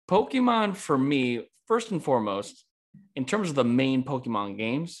Pokemon for me, first and foremost, in terms of the main Pokemon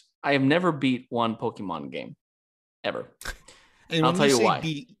games, I have never beat one Pokemon game ever. And I'll tell you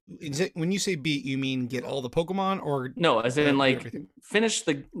why. When you say beat, you mean get all the Pokemon, or no? As in like everything? Finish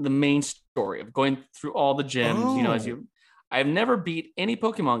the main story of going through all the gyms. Oh. I've never beat any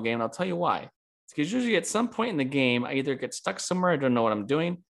Pokemon game, and I'll tell you why. It's because usually at some point in the game, I either get stuck somewhere, I don't know what I'm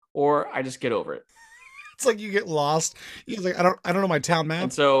doing, or I just get over it. It's like you get lost. You're like, I don't know my town map.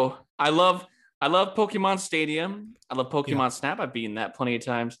 And so I love Pokemon Stadium. I love Pokemon Snap. I've beaten that plenty of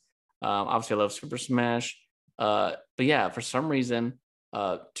times. Obviously, I love Super Smash. But yeah, for some reason,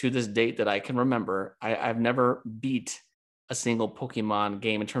 to this date that I can remember, I've never beat a single Pokemon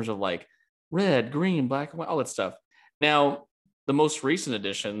game in terms of like red, green, black, and white, all that stuff. Now, the most recent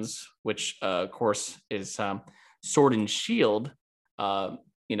additions, which of course is Sword and Shield.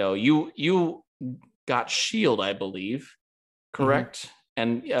 You got Shield, I believe, correct?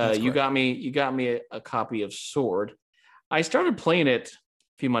 And you got me a copy of Sword. I started playing it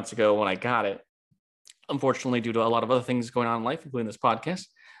a few months ago when I got it. Unfortunately, due to a lot of other things going on in life, including this podcast,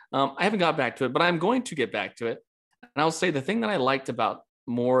 I haven't got back to it, but I'm going to get back to it. And I'll say the thing that I liked about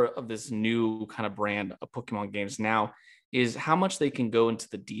more of this new kind of brand of Pokemon games now is how much they can go into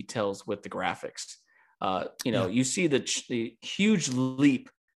the details with the graphics. You see the huge leap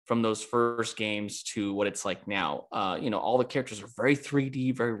from those first games to what it's like now. All the characters are very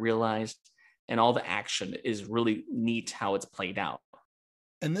 3D, very realized, and all the action is really neat how it's played out.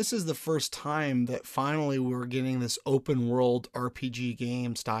 And this is the first time that finally we're getting this open world RPG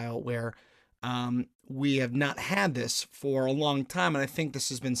game style where we have not had this for a long time. And I think this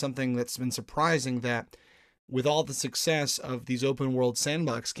has been something that's been surprising, that with all the success of these open world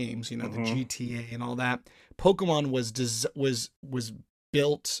sandbox games, the GTA and all that, Pokemon was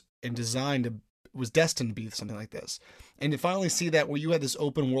built and designed was destined to be something like this. And to finally see that, where you had this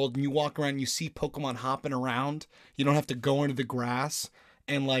open world and you walk around and you see Pokemon hopping around, you don't have to go into the grass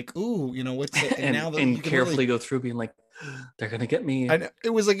and like, ooh, what's it? And now that you carefully really go through being like, they're gonna get me. And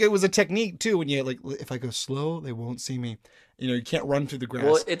it was a technique too. When you like, if I go slow, they won't see me. You can't run through the grass.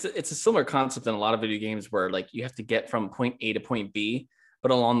 Well, it's a similar concept in a lot of video games where like you have to get from point A to point B,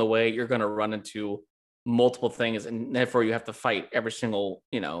 but along the way you're gonna run into multiple things, and therefore you have to fight every single,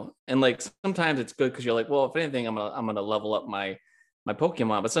 and like sometimes it's good because you're like, well, if anything, I'm gonna level up my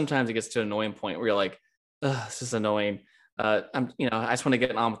Pokemon, but sometimes it gets to an annoying point where you're like, this is annoying. I just want to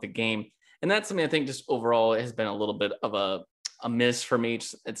get on with the game. And that's something I think just overall has been a little bit of a miss for me.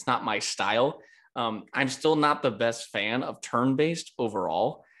 It's not my style. I'm still not the best fan of turn-based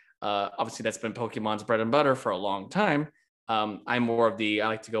overall. Obviously that's been Pokemon's bread and butter for a long time. I'm more of I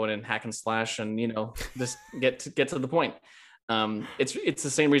like to go in and hack and slash and, just get to the point. It's the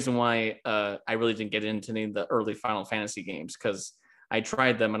same reason why I really didn't get into any of the early Final Fantasy games, because I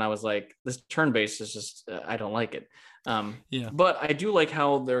tried them and I was like, this turn-based is just, I don't like it. But I do like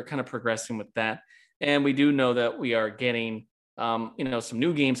how they're kind of progressing with that. And we do know that we are getting, some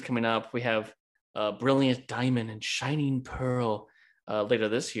new games coming up. We have Brilliant Diamond and Shining Pearl later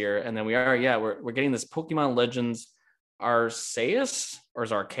this year. And then we're getting this Pokemon Legends Arceus, or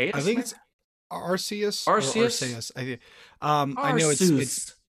is Arceus? I think it's Arceus. Arceus. I know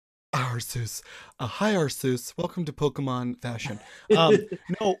it's Arceus. Hi, Arceus. Welcome to Pokemon fashion.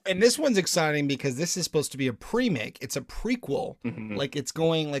 No, and this one's exciting because this is supposed to be a pre-make. It's a prequel. Mm-hmm. Like it's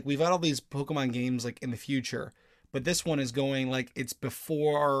going, like we've had all these Pokemon games like in the future, but this one is going like it's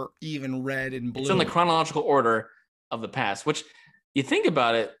before even Red and Blue. It's in the chronological order of the past, which you think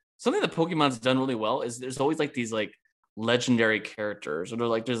about it, something that Pokemon's done really well is there's always like these like legendary characters,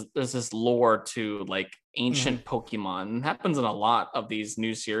 or there's this lore to like ancient Pokemon, and it happens in a lot of these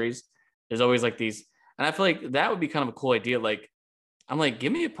new series. There's always like these, and I feel like that would be kind of a cool idea. Like I'm like,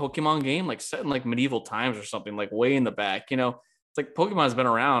 give me a Pokemon game like set in like medieval times or something, like way in the back. It's like Pokemon's been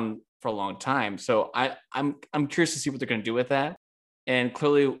around for a long time, so I'm curious to see what they're going to do with that. And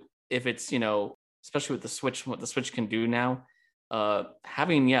clearly, if it's especially with the Switch, what the Switch can do now,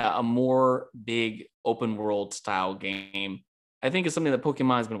 having a more big open world style game, I think is something that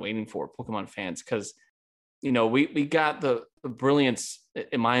Pokemon has been waiting for, Pokemon fans, because we got the brilliance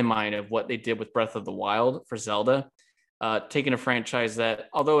in my mind of what they did with Breath of the Wild for Zelda, taking a franchise that,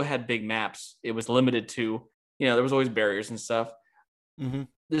 although it had big maps, it was limited to, there was always barriers and stuff. Mm-hmm.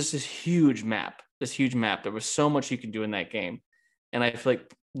 There's this huge map. There was so much you could do in that game, and I feel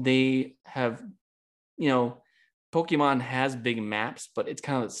like they have, Pokemon has big maps, but it's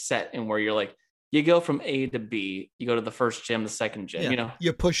kind of set in where you're like, you go from A to B, you go to the first gym, the second gym,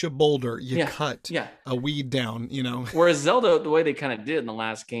 You push a boulder, you cut a weed down, Whereas Zelda, the way they kind of did in the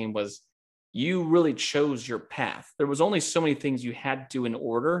last game was you really chose your path. There was only so many things you had to do in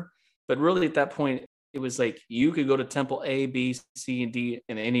order, but really at that point, it was like you could go to Temple A, B, C, and D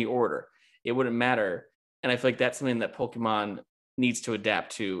in any order. It wouldn't matter. And I feel like that's something that Pokemon needs to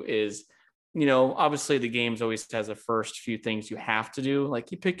adapt to is, obviously the games always has the first few things you have to do.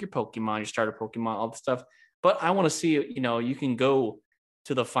 Like you pick your Pokemon, you start a Pokemon, all the stuff. But I want to see, you can go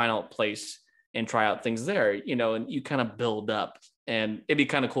to the final place and try out things there, and you kind of build up. And it'd be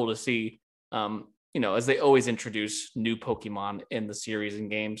kind of cool to see, as they always introduce new Pokemon in the series and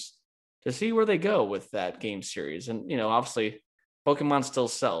games, to see where they go with that game series. And, obviously Pokemon still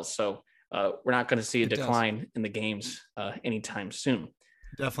sells. So we're not going to see a decline in the games anytime soon.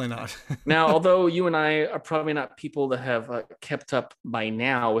 Definitely not. Now, although you and I are probably not people that have kept up by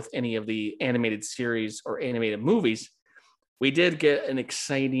now with any of the animated series or animated movies, we did get an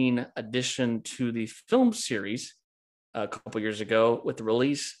exciting addition to the film series a couple years ago with the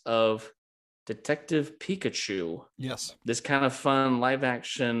release of Detective Pikachu. Yes. This kind of fun live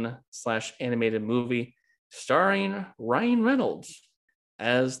action / animated movie starring Ryan Reynolds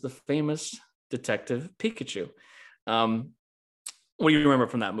as the famous Detective Pikachu. What do you remember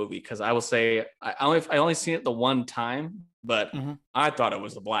from that movie? Because I will say I only seen it the one time, but I thought it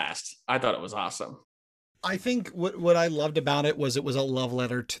was a blast. I thought it was awesome. I think what I loved about it was a love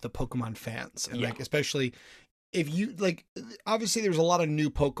letter to the Pokemon fans, and like especially if you like, obviously there's a lot of new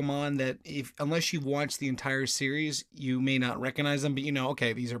Pokemon that if unless you've watched the entire series, you may not recognize them, but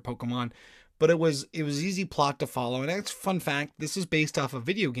okay, these are Pokemon. But it was easy plot to follow. And that's fun fact, this is based off a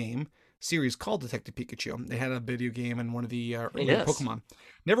video game series called Detective Pikachu. They had a video game in one of the earlier Yes. Pokemon.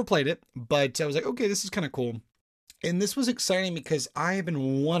 Never played it, but I was like, okay, this is kind of cool. And this was exciting because I have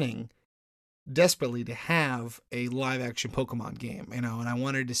been wanting desperately to have a live action Pokemon game, and I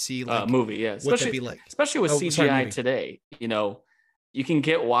wanted to see like Movie, yeah. what that'd be like. Especially with Oh, sorry, CGI movie. today, you can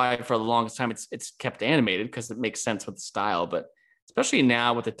get why for the longest time it's kept animated because it makes sense with the style. But especially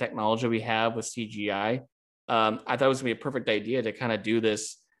now with the technology we have with CGI, I thought it was gonna be a perfect idea to kind of do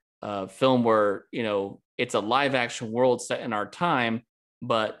this film where it's a live action world set in our time,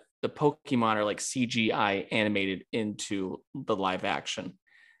 but the Pokemon are like CGI animated into the live action,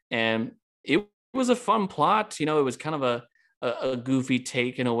 and it was a fun plot. It was kind of a goofy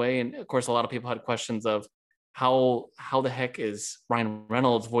take in a way, and of course, a lot of people had questions of how the heck is Ryan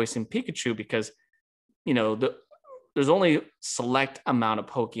Reynolds voicing Pikachu because there's only select amount of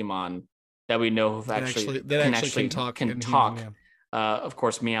Pokemon that we know who That actually can talk. yeah. Of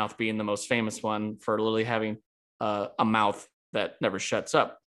course, Meowth being the most famous one for literally having a mouth that never shuts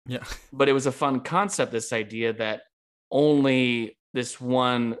up. Yeah. But it was a fun concept, this idea that only this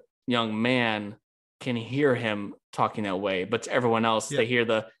one young man can hear him talking that way, but to everyone else, they hear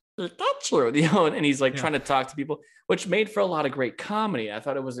the bachelor, and he's like trying to talk to people, which made for a lot of great comedy. I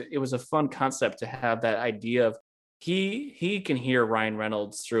thought it was a fun concept to have that idea of he can hear Ryan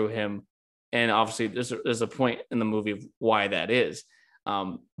Reynolds through him, and obviously there's a point in the movie of why that is.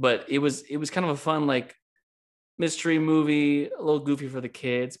 But it was kind of a fun like mystery movie, a little goofy for the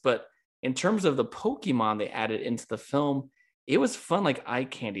kids, but in terms of the Pokemon they added into the film, it was fun like eye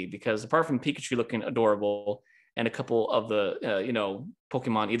candy because apart from Pikachu looking adorable and a couple of the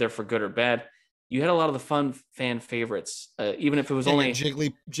Pokemon either for good or bad, you had a lot of the fun fan favorites, even if it was only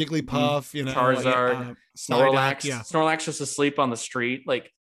Jigglypuff, Charizard, Psyduck, Snorlax just asleep on the street.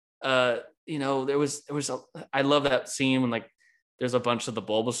 Like, I love that scene when like there's a bunch of the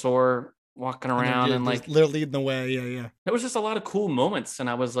Bulbasaur walking around and like they're leading the way. Yeah. there was just a lot of cool moments, and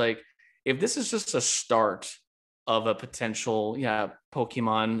I was like, if this is just a start of a potential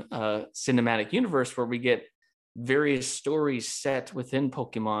Pokemon cinematic universe where we get various stories set within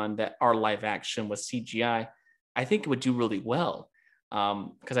Pokemon that are live action with CGI, I think it would do really well.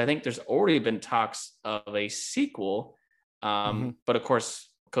 Because I think there's already been talks of a sequel, but of course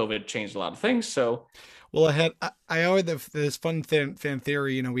COVID changed a lot of things. So, well, I always this fun fan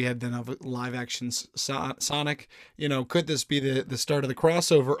theory. We had then of live action Sonic. Could this be the start of the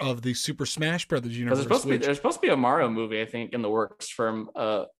crossover of the Super Smash Brothers universe? There's supposed to be a Mario movie, I think, in the works from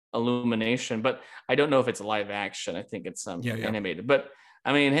Illumination, but I don't know if it's live action. I think it's animated. But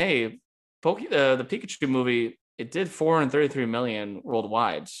I mean, hey, the Pikachu movie, it did 433 million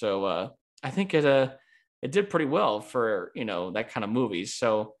worldwide, so I think it did pretty well for that kind of movies.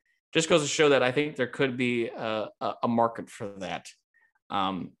 So just goes to show that I think there could be a market for that.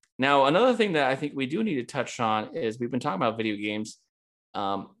 Now, another thing that I think we do need to touch on is we've been talking about video games,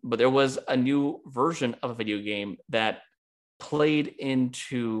 but there was a new version of a video game that played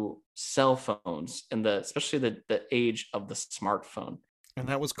into cell phones and especially the age of the smartphone. And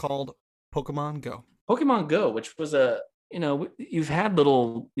that was called Pokemon Go. Pokemon Go, which was you've had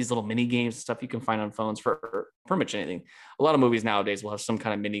these little mini games and stuff you can find on phones for pretty much anything. A lot of movies nowadays will have some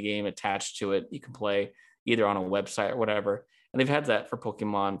kind of mini game attached to it. You can play either on a website or whatever. And they've had that for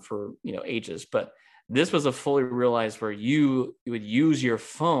Pokemon for, ages. But this was a fully realized where you would use your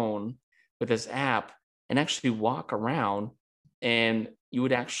phone with this app and actually walk around and you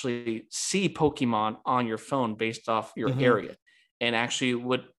would actually see Pokemon on your phone based off your area and actually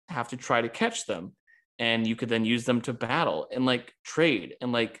would have to try to catch them. And you could then use them to battle and like trade.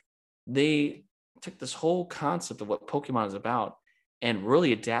 And like they took this whole concept of what Pokemon is about and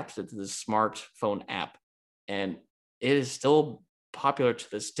really adapted it to the smartphone app. And it is still popular to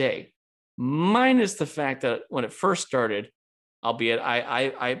this day, minus the fact that when it first started, albeit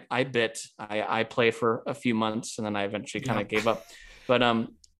I played for a few months and then I eventually kind of gave up. But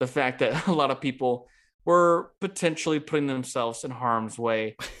the fact that a lot of people were potentially putting themselves in harm's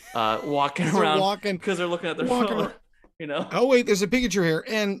way, walking around because they're looking at their phone. Oh wait, there's a Pikachu here,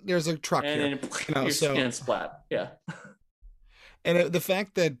 and there's a truck here. Your skin splat. Yeah. And the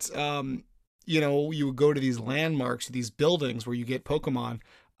fact that you would go to these landmarks, these buildings where you get Pokemon,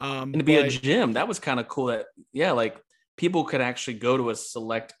 and it'd be a gym. That was kind of cool. That like people could actually go to a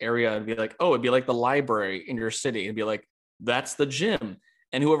select area and be like, oh, it'd be like the library in your city. It'd be like that's the gym.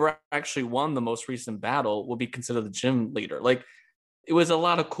 And whoever actually won the most recent battle will be considered the gym leader. Like it was a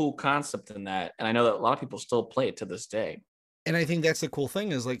lot of cool concept in that, and I know that a lot of people still play it to this day. And I think that's the cool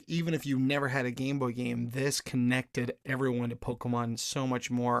thing is like, even if you never had a Game Boy game, this connected everyone to Pokemon so much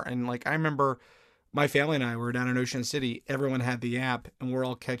more. And like, I remember my family and I were down in Ocean City. Everyone had the app and we're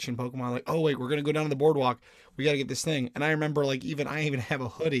all catching Pokemon. Like, oh wait, we're going to go down to the boardwalk. We got to get this thing. And I remember like, I even have a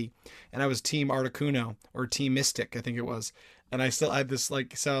hoodie and I was Team Articuno or Team Mystic, I think it was. And I still had this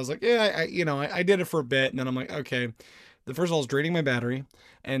like, so I was like, yeah, I did it for a bit. And then I'm like, okay, the first of all, it's draining my battery.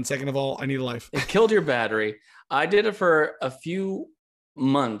 And second of all, I need a life. It killed your battery. I did it for a few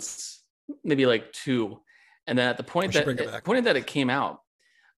months, maybe like 2. And then at the point that it came out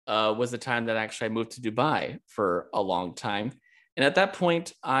was the time that actually I moved to Dubai for a long time. And at that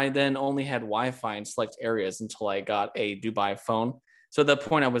point, I then only had Wi-Fi in select areas until I got a Dubai phone. So at that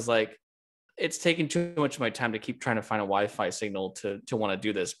point, I was like, it's taking too much of my time to keep trying to find a Wi-Fi signal to want to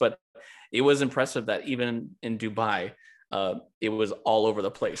do this. But it was impressive that even in Dubai, it was all over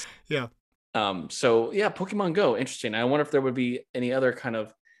the place. Yeah. So yeah, Pokemon Go, interesting. I wonder if there would be any other kind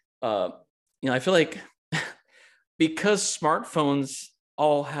of, I feel like because smartphones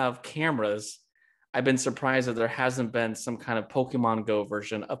all have cameras, I've been surprised that there hasn't been some kind of Pokemon Go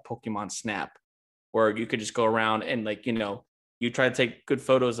version of Pokemon Snap, where you could just go around and like, you try to take good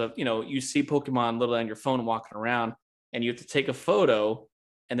photos of, you see Pokemon literally on your phone walking around and you have to take a photo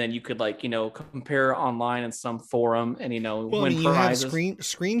and then you could like, compare online in some forum and, win prizes. You have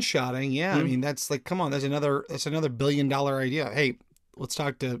screenshotting. Yeah. Mm-hmm. I mean, that's like, come on, that's another $1 billion idea. Hey, let's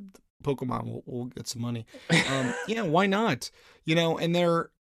talk to Pokemon. We'll get some money. Yeah, why not?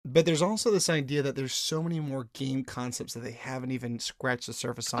 But there's also this idea that there's so many more game concepts that they haven't even scratched the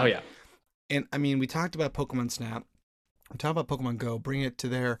surface on. Oh yeah. And I mean, we talked about Pokemon Snap. We talked about Pokemon Go, bring it to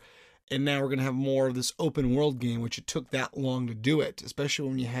there. And now we're going to have more of this open world game, which it took that long to do it, especially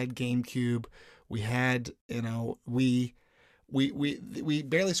when you had GameCube. We had, we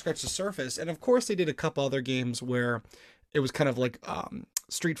barely scratched the surface. And of course they did a couple other games where it was kind of like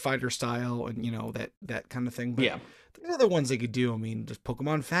Street Fighter style and, that kind of thing. But yeah. There's other ones they could do. I mean, just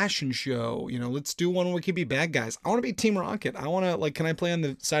Pokemon Fashion Show, let's do one where we could be bad guys. I want to be Team Rocket. I want to, like, can I play on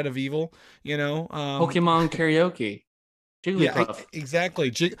the side of evil, Pokemon karaoke. Jigglypuff. Yeah,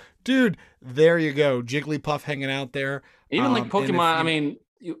 exactly. Dude, there you go. Jigglypuff hanging out there. Even like Pokemon,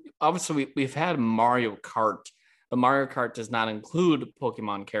 obviously we've had Mario Kart, but Mario Kart does not include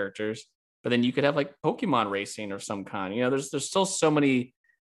Pokemon characters. But then you could have like Pokemon racing or some kind. There's still so many.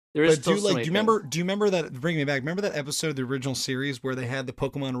 Do you remember that? Bring me back. Remember that episode of the original series where they had the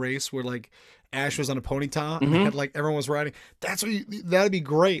Pokemon race where like Ash was on a ponytail and they had like everyone was riding. That'd be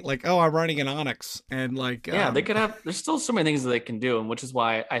great. Like, oh, I'm riding an Onix and like they could have. There's still so many things that they can do, and which is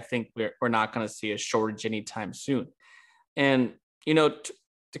why I think we're not going to see a shortage anytime soon. And to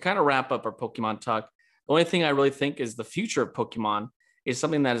kind of wrap up our Pokemon talk, the only thing I really think is the future of Pokemon is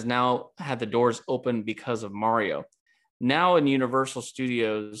something that has now had the doors open because of Mario. Now in Universal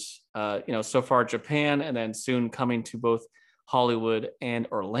Studios, so far Japan and then soon coming to both Hollywood and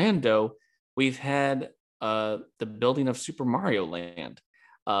Orlando, we've had the building of Super Mario Land.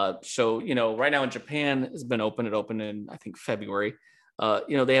 So right now in Japan has been open. It opened in, I think, February.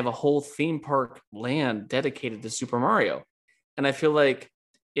 They have a whole theme park land dedicated to Super Mario. And I feel like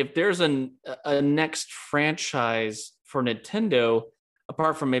if there's a next franchise for Nintendo,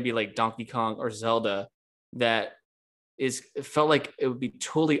 apart from maybe like Donkey Kong or Zelda, that it felt like it would be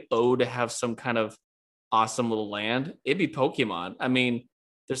totally owed to have some kind of awesome little land, it'd be Pokemon. I mean,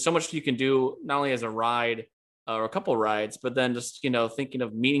 there's so much you can do, not only as a ride or a couple rides, but then just, thinking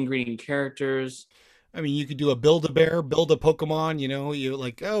of meeting, greeting characters. I mean, you could do a Build-A-Bear, build a Pokemon, you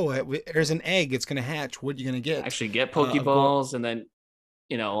like, oh, there's an egg, it's going to hatch. What are you going to get? Actually get Pokeballs. And then,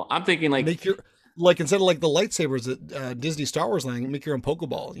 I'm thinking like, instead of like the lightsabers at Disney Star Wars Land, make your own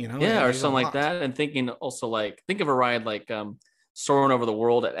Pokeball, Yeah, or something like that. And thinking also like, think of a ride like Soaring Over the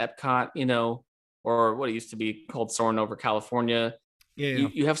World at Epcot, or what it used to be called Soaring Over California. Yeah.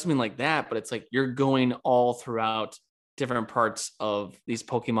 You have something like that, but it's like you're going all throughout different parts of these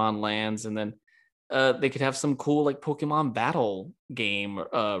Pokemon lands. And then they could have some cool like Pokemon battle game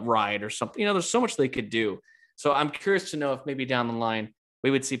ride or something. There's so much they could do. So I'm curious to know if maybe down the line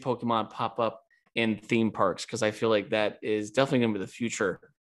we would see Pokemon pop up in theme parks, because I feel like that is definitely going to be the future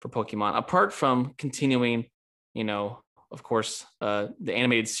for Pokemon. Apart from continuing, of course, the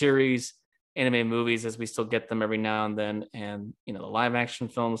animated series, animated movies as we still get them every now and then, and the live action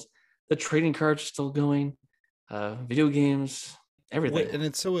films, the trading cards are still going, video games, everything. And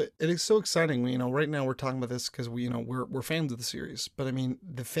it is so exciting. Right now we're talking about this because we're fans of the series, but I mean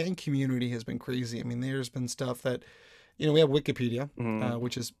the fan community has been crazy. I mean there's been stuff that we have Wikipedia,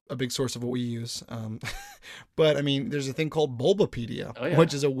 which is a big source of what we use. But I mean, there's a thing called Bulbapedia,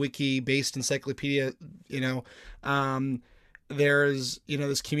 which is a wiki-based encyclopedia. There's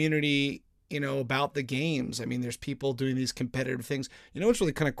this community, about the games. I mean, there's people doing these competitive things. What's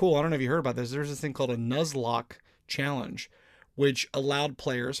really kind of cool? I don't know if you heard about this. There's this thing called a Nuzlocke challenge, which allowed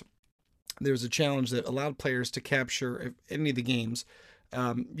players. There was a challenge that allowed players to capture any of the games,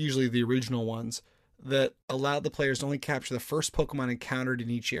 usually the original ones, that allowed the players to only capture the first Pokemon encountered in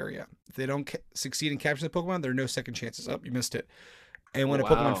each area. If they don't succeed in capturing the Pokemon, there are no second chances. Oh, you missed it. And when a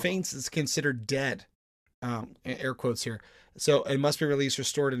Pokemon faints, it's considered dead. Air quotes here. So it must be released or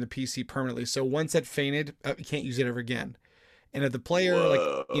stored in the PC permanently. So once it fainted, you can't use it ever again. And if the player,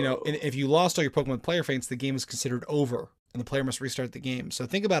 if you lost all your Pokemon with player faints, the game is considered over, and the player must restart the game. So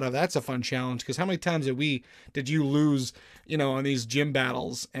think about how that's a fun challenge, because how many times did you lose, on these gym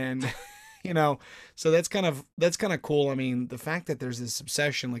battles? And so that's kind of cool. I mean, the fact that there's this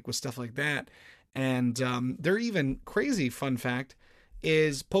obsession with stuff like that, and they're even crazy. Fun fact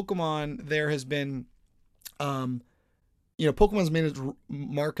is Pokemon. There has been, Pokemon's made its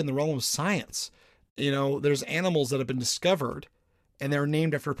mark in the realm of science. There's animals that have been discovered, and they're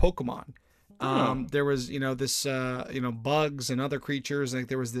named after Pokemon. There was, this, bugs and other creatures. Like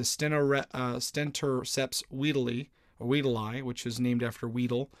there was this Stentorceps Weedlei, which is named after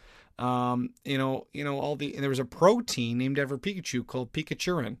Weedle. And there was a protein named after Pikachu called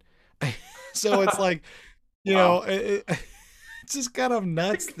Pikachurin. So it's like, it's just kind of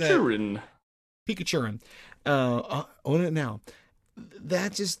nuts. Pikachurin. Own it now.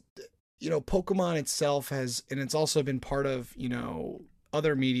 That just, Pokemon itself has, and it's also been part of,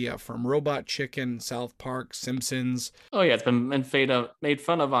 other media from Robot Chicken, South Park, Simpsons. Oh yeah, it's been made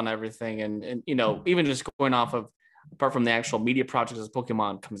fun of on everything, and even just going off of, apart from the actual media projects that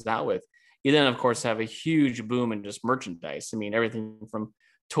Pokemon comes out with, you then of course have a huge boom in just merchandise. I mean, everything from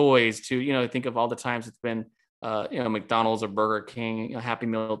toys to think of all the times it's been McDonald's or Burger King, Happy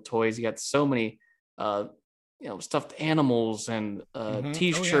Meal toys. You got so many stuffed animals and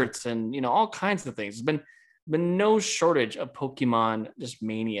t-shirts and all kinds of things. There's been no shortage of Pokemon just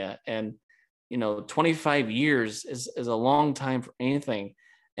mania, and 25 years is a long time for anything,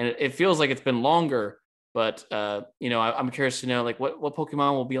 and it feels like it's been longer, but I'm curious to know what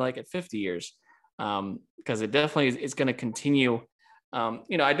Pokemon will be like at 50 years, because it definitely is going to continue.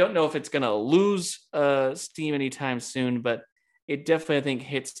 I don't know if it's going to lose steam anytime soon, but it definitely, I think,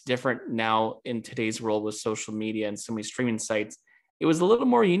 hits different now in today's world with social media and so many streaming sites. It was a little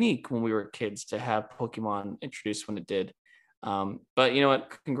more unique when we were kids to have Pokemon introduced when it did. But you know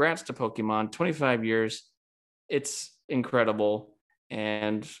what? Congrats to Pokemon. 25 years. It's incredible.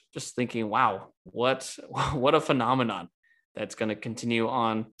 And just thinking, wow, what a phenomenon that's going to continue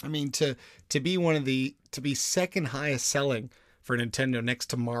on. I mean, to be second highest selling for Nintendo next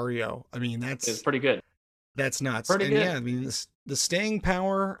to Mario. I mean, it's pretty good. That's nuts. Pretty good. Yeah, I mean, the staying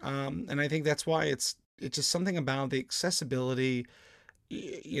power, and I think that's why it's just something about the accessibility,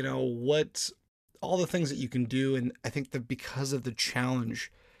 what all the things that you can do, and I think that because of the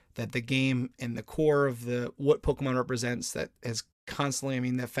challenge that the game and the core of what Pokemon represents, that has constantly, I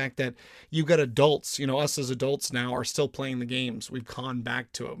mean, the fact that you've got adults, us as adults now are still playing the games. We've gone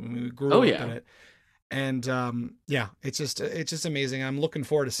back to it. I mean, we grew up in it. And it's just amazing. I'm looking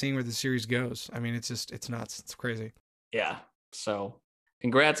forward to seeing where the series goes. I mean, it's nuts. It's crazy. Yeah. So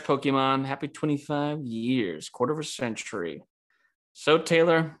congrats, Pokemon. Happy 25 years, quarter of a century. So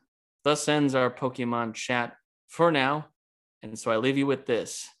Taylor, thus ends our Pokemon chat for now. And so I leave you with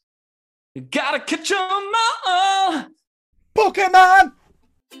this. You gotta catch 'em all, Pokemon!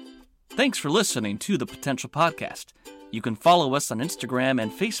 Thanks for listening to The Potential Podcast. You can follow us on Instagram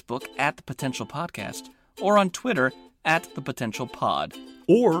and Facebook at The Potential Podcast, or on Twitter at The Potential Pod.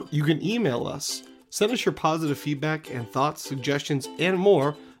 Or you can email us. Send us your positive feedback and thoughts, suggestions, and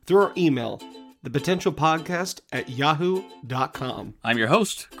more through our email, thepotentialpodcast@yahoo.com. I'm your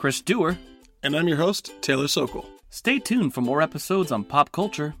host, Chris Dewar. And I'm your host, Taylor Sokol. Stay tuned for more episodes on pop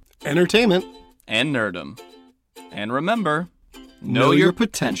culture, entertainment, and nerdom. And remember, know your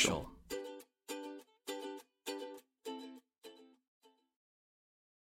potential.